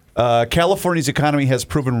 California's economy has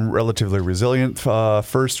proven relatively resilient,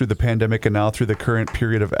 first through the pandemic and now through the current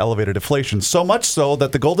period of elevated inflation. So much so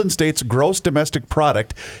that the Golden State's gross domestic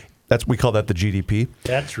product, we call that the GDP.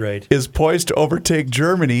 That's right. Is poised to overtake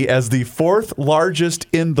Germany as the 4th largest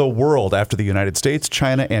in the world after the United States,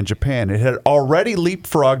 China, and Japan. It had already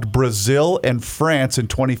leapfrogged Brazil and France in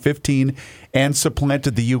 2015 and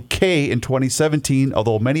supplanted the UK in 2017,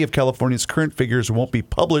 although many of California's current figures won't be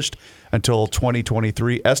published until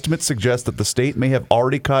 2023. Estimates suggest that the state may have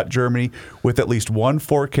already caught Germany, with at least one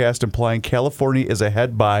forecast implying California is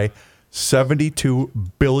ahead by $72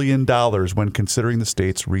 billion when considering the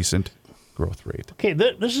state's recent growth rate. Okay,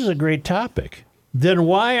 this is a great topic. Then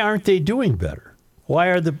why aren't they doing better? Why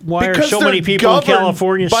are so many people in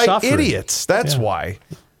California by suffering? Idiots. That's why.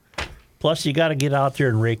 Plus, you got to get out there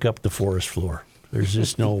and rake up the forest floor. There's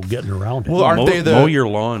just no getting around it. Well, aren't they mow your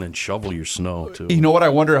lawn and shovel your snow too? You know what? I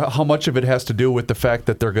wonder how much of it has to do with the fact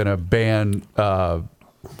that they're going to ban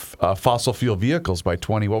fossil fuel vehicles by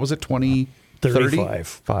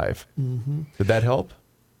 2035. Mm-hmm. Did that help?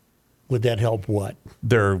 Would that help what?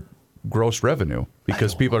 Their gross revenue,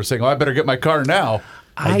 because people are saying, "Oh, I better get my car now."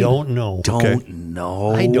 I don't know. Don't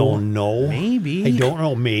know. I don't know. Maybe. I don't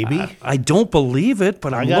know. Maybe. I don't believe it,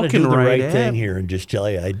 but I'm gotta looking do the right at thing here and just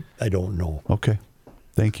tell you I don't know. Okay.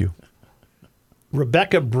 Thank you.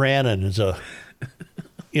 Rebecca Brannon is a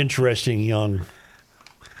interesting young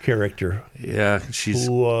character. Yeah, she's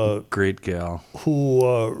a great gal.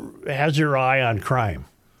 Who has her eye on crime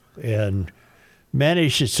and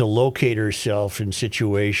manages to locate herself in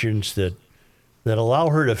situations that allow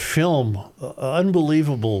her to film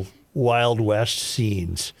unbelievable Wild West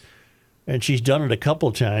scenes. And she's done it a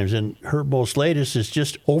couple times, and her most latest is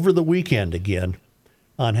just over the weekend again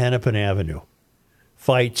on Hennepin Avenue.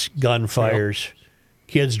 Fights, gunfires,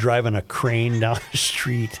 kids driving a crane down the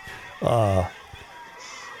street. Oh,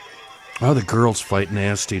 the girls fight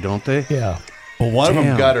nasty, don't they? Yeah. Well, one of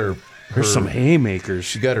them got her... There's some haymakers.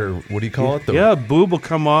 She got her, what do you call it? Boob will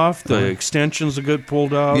come off. The extensions will get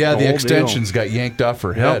pulled out. Yeah, the extensions got yanked off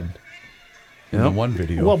her head in the one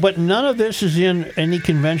video. Well, but none of this is in any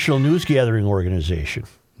conventional news gathering organization.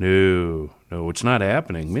 No, it's not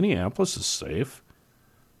happening. Minneapolis is safe.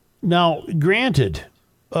 Now, granted,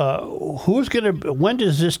 Who's going to? When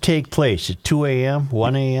does this take place? At 2 a.m.,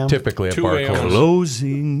 1 a.m. Typically at 2 bar a.m. close.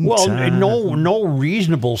 Closing Well, time. no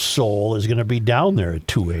reasonable soul is going to be down there at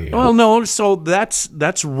 2 a.m. Well, no, so that's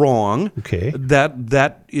wrong. Okay.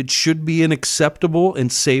 That it should be an acceptable and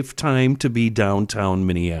safe time to be downtown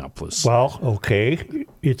Minneapolis. Well, okay,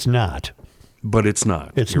 it's not. But it's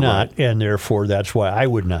not. It's You're not, right. and therefore that's why I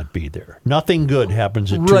would not be there. Nothing good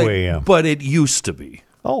happens at 2 Right, a.m. but it used to be.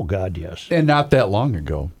 Oh, God, yes. And not that long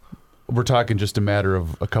ago. We're talking just a matter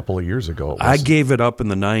of a couple of years ago. I gave it up in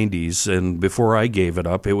the 90s, and before I gave it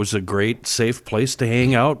up, it was a great, safe place to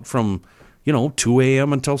hang out from, 2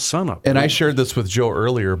 a.m. until sunup. And I shared this with Joe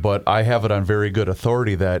earlier, but I have it on very good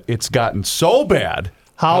authority that it's gotten so bad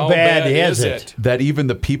How bad is it? that even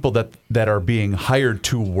the people that are being hired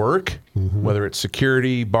to work, whether it's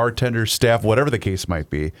security, bartenders, staff, whatever the case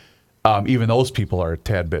might be, even those people are a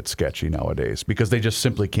tad bit sketchy nowadays because they just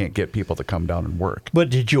simply can't get people to come down and work. But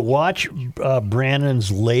did you watch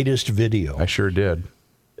Brandon's latest video? I sure did.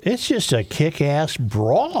 It's just a kick-ass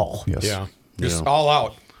brawl. Yes. Yeah. Just all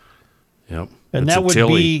out. Yep. And It's that a would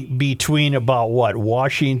Tilly. be between about, what,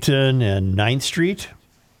 Washington and 9th Street?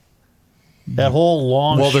 That whole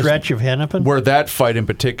long Well, there's- stretch of Hennepin? Where that fight in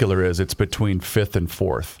particular is, it's between 5th and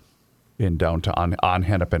 4th in downtown on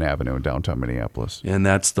Hennepin Avenue in downtown Minneapolis. And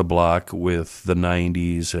that's the block with the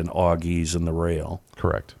 90s and Augies and the rail.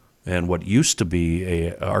 Correct. And what used to be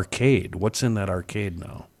a arcade. What's in that arcade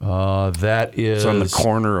now? That is It's on the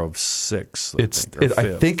corner of 6th.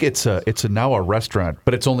 I think it's now a restaurant,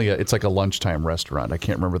 but it's like a lunchtime restaurant. I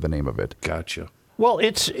can't remember the name of it. Gotcha. Well,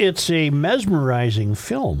 it's a mesmerizing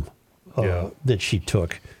film that she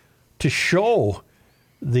took to show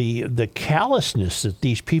the callousness that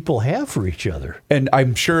these people have for each other. And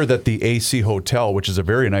I'm sure that the AC Hotel, which is a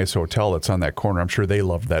very nice hotel that's on that corner, I'm sure they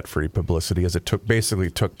loved that free publicity as it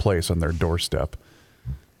basically took place on their doorstep.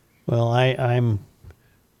 Well,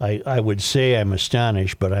 I would say I'm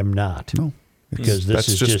astonished, but I'm not. No, because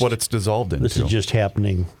that's just what it's dissolved into. This is just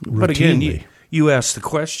happening routinely. But again, you asked the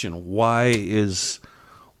question: why isn't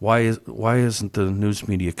the news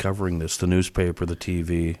media covering this? The newspaper, the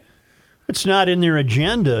TV. It's not in their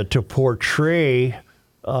agenda to portray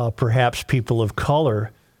perhaps people of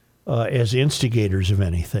color as instigators of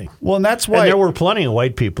anything. Well, and that's why And there were plenty of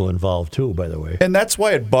white people involved too, by the way. And that's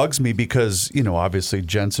why it bugs me because, obviously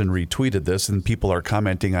Jensen retweeted this and people are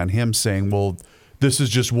commenting on him saying, well, this is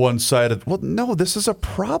just one side of. Well, no, this is a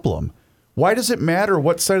problem. Why does it matter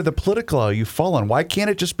what side of the political aisle you fall on? Why can't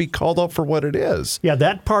it just be called out for what it is? Yeah,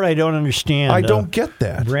 that part I don't understand. I don't get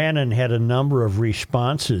that. Brandon had a number of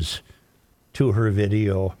responses to her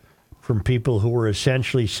video from people who were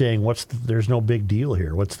essentially saying, there's no big deal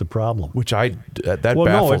here. What's the problem? Which that well,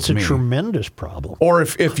 baffles no, it's a me. tremendous problem. Or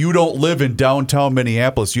if you don't live in downtown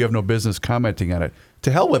Minneapolis, you have no business commenting on it.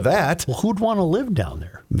 To hell with that. Well, who'd want to live down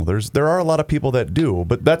there? Well, there are a lot of people that do,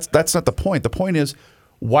 but that's not the point. The point is,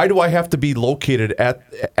 why do I have to be located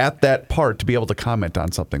at that part to be able to comment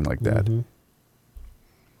on something like that? Mm-hmm.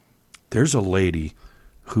 There's a lady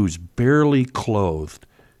who's barely clothed,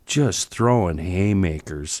 just throwing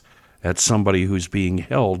haymakers at somebody who's being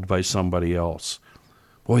held by somebody else.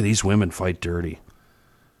 Boy, these women fight dirty.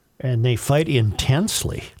 And they fight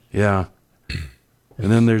intensely. Yeah.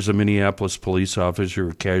 And then there's a Minneapolis police officer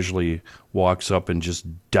who casually walks up and just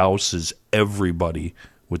douses everybody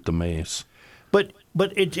with the mace. But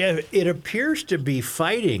it appears to be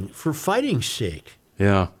fighting for fighting's sake.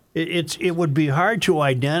 Yeah. It would be hard to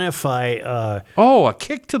identify. A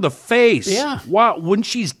kick to the face. Yeah. Wow. When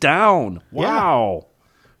she's down. Yeah. Wow.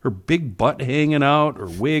 Her big butt hanging out, her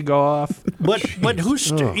wig off. But who's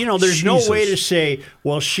there's no way to say,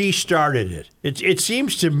 well, she started it. It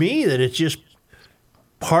seems to me that it's just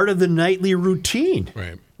part of the nightly routine.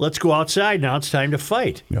 Right. Let's go outside now. It's time to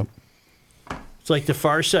fight. Yep. It's like the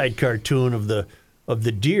Far Side cartoon of the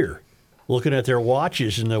deer looking at their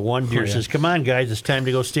watches, and the one deer says, "Come on, guys, it's time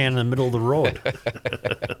to go stand in the middle of the road."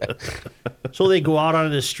 So they go out on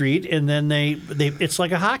the street, and then they it's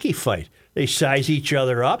like a hockey fight. They size each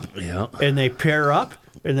other up, and they pair up,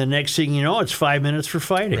 and the next thing you know, it's 5 minutes for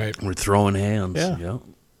fighting. Right. We're throwing hands. Yeah.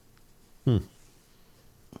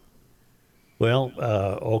 Well,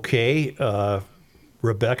 okay,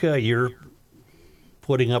 Rebecca, you're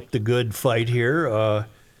putting up the good fight here.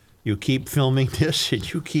 You keep filming this,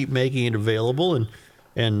 and you keep making it available,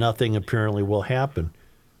 and nothing apparently will happen.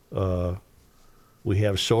 We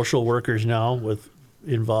have social workers now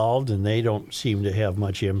involved, and they don't seem to have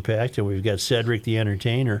much impact. And we've got Cedric the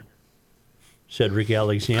Entertainer, Cedric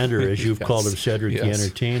Alexander, as you've called him, Cedric the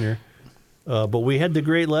Entertainer. But we had the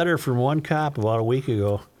great letter from one cop about a week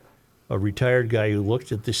ago, a retired guy who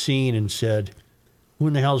looked at the scene and said, who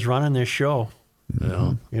in the hell's running this show?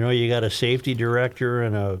 Yeah. You know, you got a safety director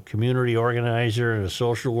and a community organizer and a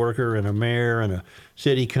social worker and a mayor and a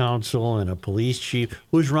city council and a police chief.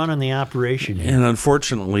 Who's running the operation here? And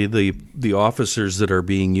unfortunately, the officers that are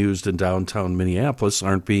being used in downtown Minneapolis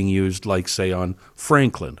aren't being used, like, say, on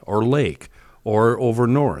Franklin or Lake or over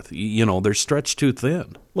north. You know, they're stretched too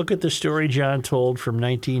thin. Look at the story John told from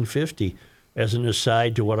 1950 as an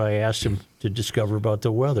aside to what I asked him to discover about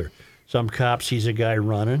the weather. Some cop sees a guy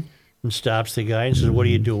running and stops the guy and says, "What are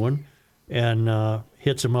you doing?" And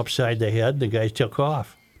hits him upside the head. The guy took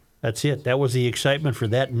off. That's it. That was the excitement for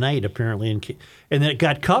that night, apparently. And it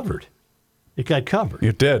got covered. It got covered.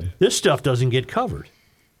 It did. This stuff doesn't get covered.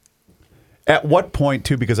 At what point,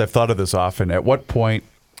 too, because I've thought of this often, at what point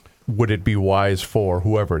would it be wise for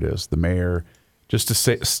whoever it is, the mayor, just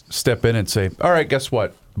to step in and say, all right, guess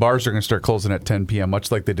what? Bars are going to start closing at 10 p.m.,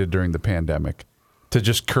 much like they did during the pandemic, to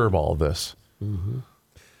just curb all of this. Mm-hmm.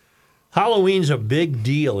 Halloween's a big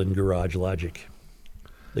deal in Garage Logic.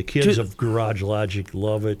 The kids of Garage Logic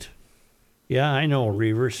love it. Yeah, I know,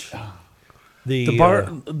 Reavers. The bar,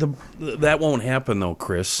 that won't happen, though,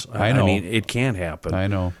 Chris. I know. I mean, it can't happen. I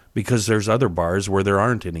know. Because there's other bars where there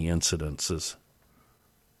aren't any incidences.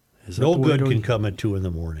 No good can come at 2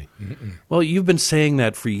 a.m. Mm-mm. Well, you've been saying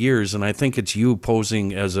that for years, and I think it's you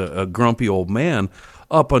posing as a grumpy old man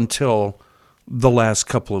up until the last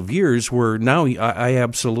couple of years, where now I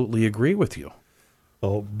absolutely agree with you.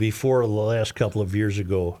 Oh, before the last couple of years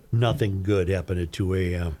ago, nothing good happened at 2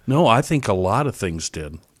 a.m. No, I think a lot of things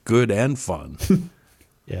did, good and fun.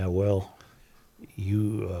 Yeah, well,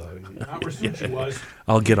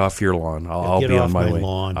 I'll get off your lawn. I'll get be off on my way.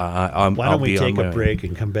 lawn. Why don't we take a break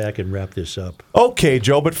and come back and wrap this up? Okay,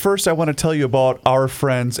 Joe, but first I want to tell you about our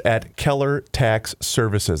friends at Keller Tax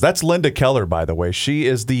Services. That's Linda Keller, by the way. She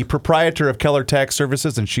is the proprietor of Keller Tax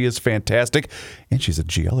Services, and she is fantastic. And she's a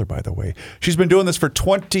GLer, by the way. She's been doing this for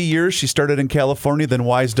 20 years. She started in California, then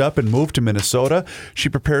wised up and moved to Minnesota. She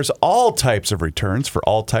prepares all types of returns for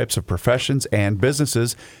all types of professions and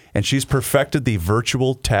businesses, and she's perfected the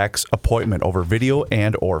virtual tax appointment over video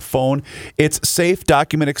and or phone. It's safe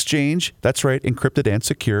document exchange. That's right, encrypted and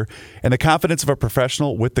secure, and the confidence of a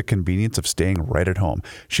professional with the convenience of staying right at home.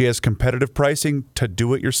 She has competitive pricing to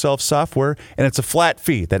do-it-yourself software, and it's a flat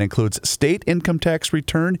fee that includes state income tax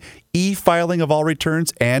return, e-filing of all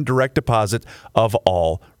returns, and direct deposit of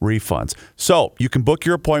all refunds. So you can book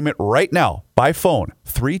your appointment right now by phone,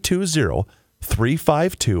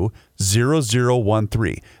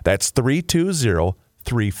 320-352-0013. That's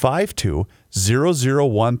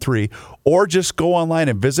 320-352-0013. Or just go online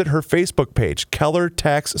and visit her Facebook page, Keller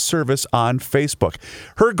Tax Service on Facebook.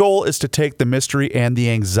 Her goal is to take the mystery and the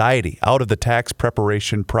anxiety out of the tax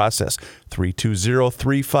preparation process.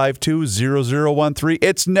 320-352-0013.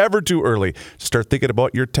 It's never too early to start thinking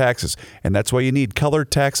about your taxes, and that's why you need Keller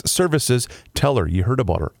Tax Services. Tell her you heard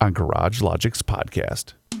about her on Garage Logic's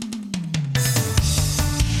podcast.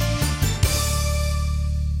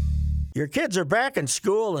 Your kids are back in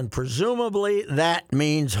school, and presumably that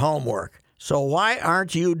means homework. So why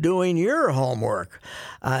aren't you doing your homework?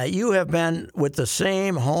 You have been with the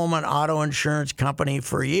same home and auto insurance company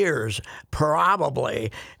for years,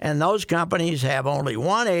 probably, and those companies have only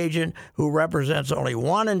one agent who represents only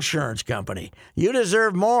one insurance company. You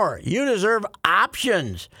deserve more. You deserve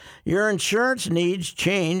options. Your insurance needs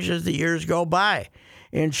change as the years go by.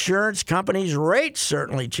 Insurance companies' rates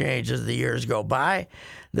certainly change as the years go by.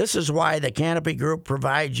 This is why the Canopy Group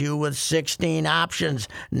provides you with 16 options,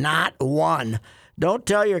 not one. Don't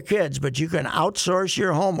tell your kids, but you can outsource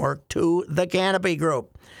your homework to the Canopy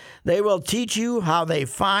Group. They will teach you how they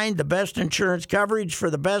find the best insurance coverage for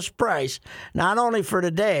the best price, not only for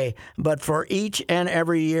today, but for each and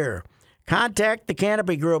every year. Contact the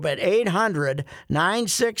Canopy Group at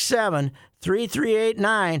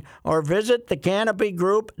 800-967-3389 or visit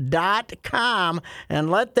thecanopygroup.com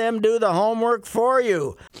and let them do the homework for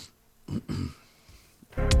you. Mate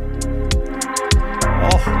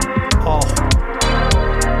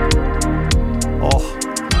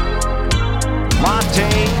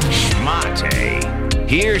schmate.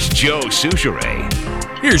 Here's Joe Souchere.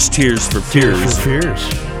 Here's Tears for Fears.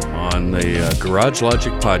 On the Garage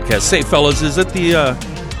Logic podcast. Say, fellas, is it the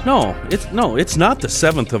it's not the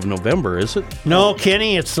 7th of November, is it? No,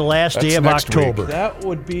 Kenny, it's the last day of October. That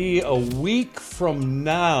would be a week from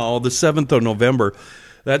now, the 7th of November.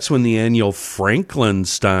 That's when the annual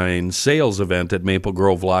Franklinstein sales event at Maple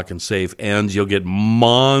Grove Lock and Safe ends. You'll get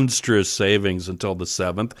monstrous savings until the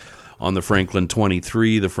 7th on the Franklin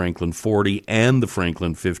 23, the Franklin 40, and the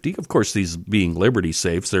Franklin 50. Of course, these being Liberty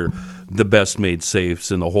safes, they're the best made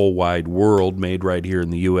safes in the whole wide world, made right here in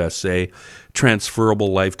the USA.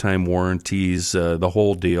 Transferable lifetime warranties, the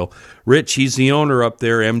whole deal. Rich, he's the owner up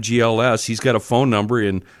there, MGLS. He's got a phone number,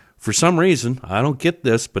 and for some reason, I don't get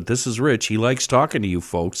this, but this is Rich. He likes talking to you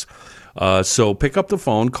folks. So pick up the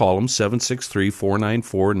phone, call him,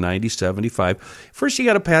 763-494-9075. First, you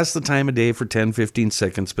got to pass the time of day for 10, 15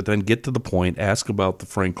 seconds, but then get to the point, ask about the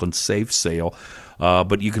Franklin Safe sale.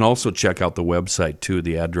 But you can also check out the website, too,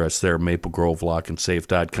 the address there,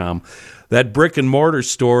 maplegrovelockandsafe.com. That brick and mortar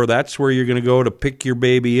store, that's where you're going to go to pick your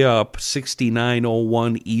baby up,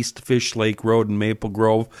 6901 East Fish Lake Road in Maple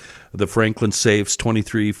Grove. The Franklin Safes,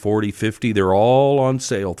 23, 40, 50, they're all on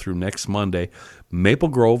sale through next Monday.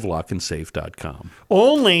 maplegrovelockandsafe.com.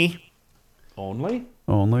 Only Only?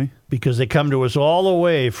 because they come to us all the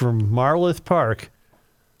way from Marloth Park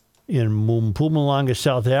in Mpumalanga,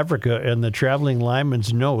 South Africa, and the Traveling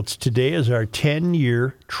Lyman's notes. Today is our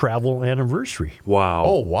 10-year travel anniversary. Wow.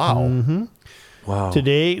 Oh, wow. Mm-hmm. Wow.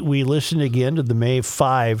 Today, we listened again to the May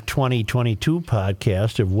 5, 2022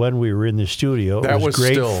 podcast of when we were in the studio. That it was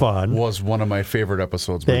great still fun. Was one of my favorite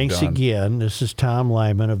episodes Thanks we've done. again. This is Tom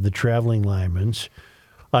Lyman of the Traveling Lymans.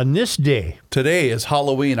 On this day, Today is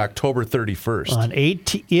Halloween, October 31st.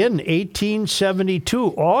 in 1872,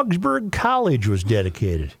 Augsburg College was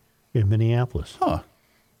dedicated in Minneapolis. Huh.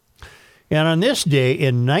 And on this day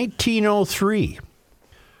in 1903,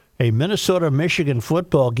 a Minnesota-Michigan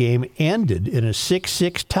football game ended in a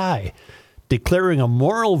 6-6 tie, declaring a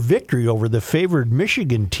moral victory over the favored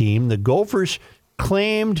Michigan team. The Gophers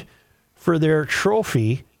claimed for their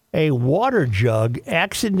trophy a water jug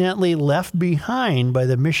accidentally left behind by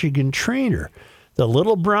the Michigan trainer. The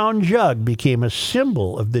little brown jug became a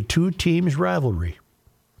symbol of the two teams' rivalry.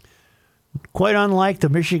 Quite unlike the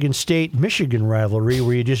Michigan State-Michigan rivalry,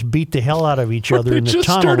 where you just beat the hell out of each other in the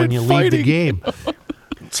tunnel when you leave the game.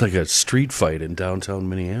 It's like a street fight in downtown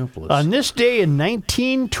Minneapolis. On this day in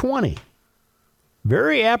 1920,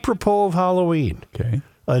 very apropos of Halloween,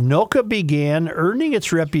 Anoka began earning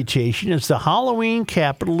its reputation as the Halloween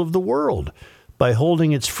capital of the world by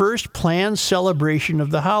holding its first planned celebration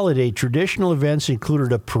of the holiday. Traditional events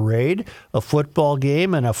included a parade, a football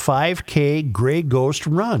game, and a 5K Gray Ghost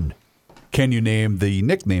run. Can you name the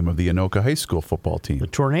nickname of the Anoka High School football team? The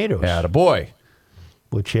Tornadoes. Attaboy.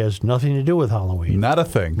 Which has nothing to do with Halloween. Not a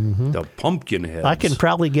thing. The Pumpkinheads. I can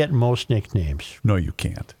probably get most nicknames. No, you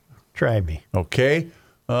can't. Try me. Okay.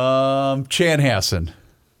 Chanhassen.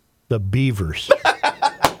 The Beavers.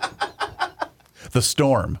 The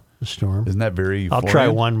Storm. The Storm. Isn't that very I'll foreign? try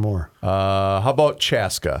one more. How about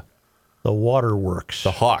Chaska? The Waterworks.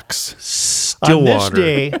 The Hawks. Stillwater. On this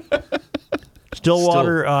day,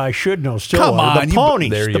 Stillwater, I should know Stillwater. Come on, the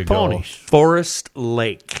Ponies. there you the go. Ponies. Forest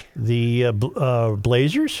Lake. The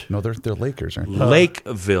Blazers. No, they're Lakers, aren't they?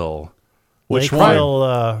 Lakeville. Which Lakeville,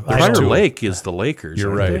 one? Prior two. Lake is the Lakers.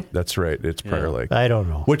 You're aren't right. they? That's right. It's Prior Lake. I don't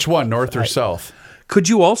know. Which one, north or south? Could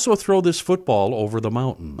you also throw this football over the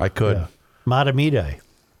mountain? I could. Yeah. Matamidi.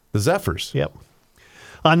 The Zephyrs. Yep.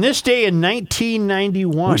 On this day in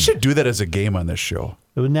 1991. We should do that as a game on this show.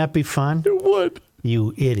 Wouldn't that be fun? It would.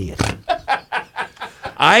 You idiot.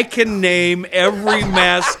 I can name every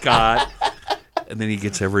mascot, and then he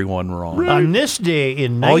gets everyone wrong. On this day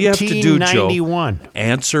in All you have to do, 1991. Joe,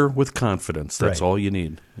 answer with confidence. That's Right. all you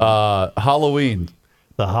need. Halloween.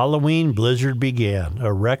 The Halloween blizzard began.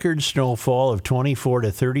 A record snowfall of 24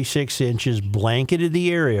 to 36 inches blanketed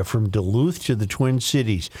the area from Duluth to the Twin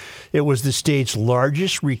Cities. It was the state's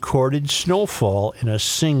largest recorded snowfall in a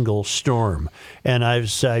single storm. And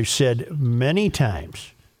I've said many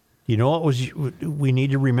times, you know what we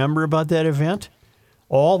need to remember about that event?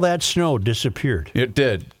 All that snow disappeared. It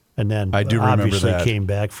did. And then I do remember obviously that. came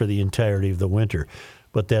back for the entirety of the winter.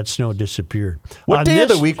 But that snow disappeared. What On day of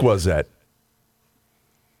this- the week was that?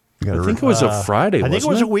 I think it was a Friday, I think it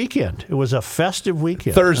wasn't was a weekend. It was a festive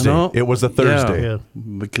weekend. Thursday. No. It was a Thursday. Yeah.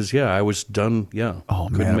 Because, I was done. Yeah. Oh,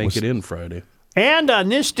 Couldn't man, it make was- it in Friday. And on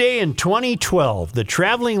this day in 2012, the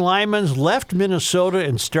Traveling Lymans left Minnesota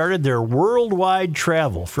and started their worldwide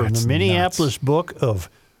travel from That's the Minneapolis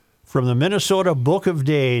from the Minnesota Book of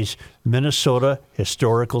Days, Minnesota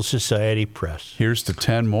Historical Society Press. Here's to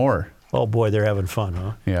 10 more. Oh boy, they're having fun,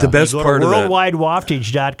 huh? Yeah. The best You go part to of that,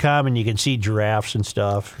 worldwidewaftage.com and you can see giraffes and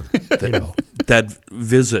stuff. You know. that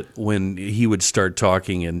visit when he would start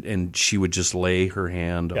talking and she would just lay her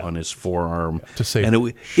hand on his forearm To say- and it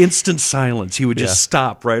would, instant silence. He would just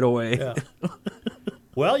stop right away. Yeah.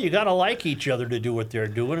 Well, you got to like each other to do what they're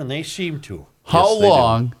doing, and they seem to. How Yes, they do.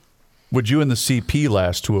 long Would you and the CP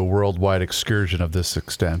last to a worldwide excursion of this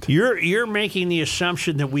extent? You're making the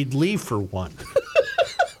assumption that we'd leave for one.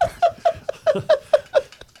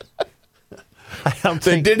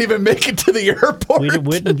 They didn't even make it to the airport. We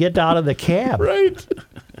wouldn't get out of the cab. Right.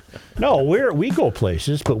 No, we go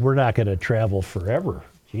places, but we're not going to travel forever.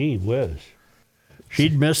 Gee whiz.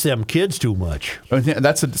 She'd miss them kids too much.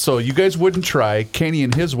 So you guys wouldn't try. Kenny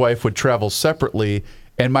and his wife would travel separately,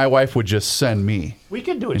 and my wife would just send me. We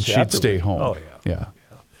can do it and separately. she'd stay home. Oh, yeah.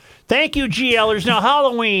 Thank you, GLers. Now,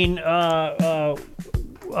 Halloween, I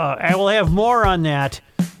will have more on that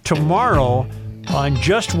tomorrow on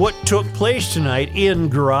just what took place tonight in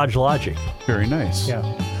Garage Logic. Very nice.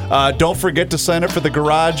 Yeah. Don't forget to sign up for the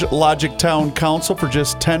Garage Logic Town Council for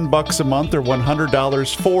just $10 a month or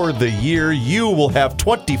 $100 for the year. You will have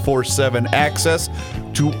 24/7 access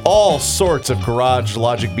to all sorts of Garage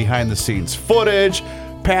Logic behind-the-scenes footage,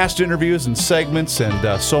 past interviews and segments,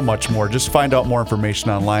 and so much more. Just find out more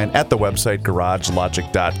information online at the website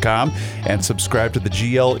garagelogic.com and subscribe to the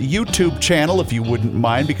GL YouTube channel if you wouldn't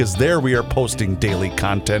mind, because there we are posting daily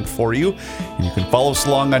content for you. And you can follow us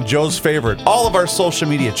along on Joe's favorite, all of our social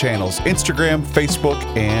media channels, Instagram, Facebook,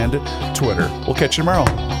 and Twitter. We'll catch you tomorrow.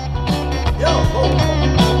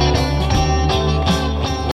 Yo,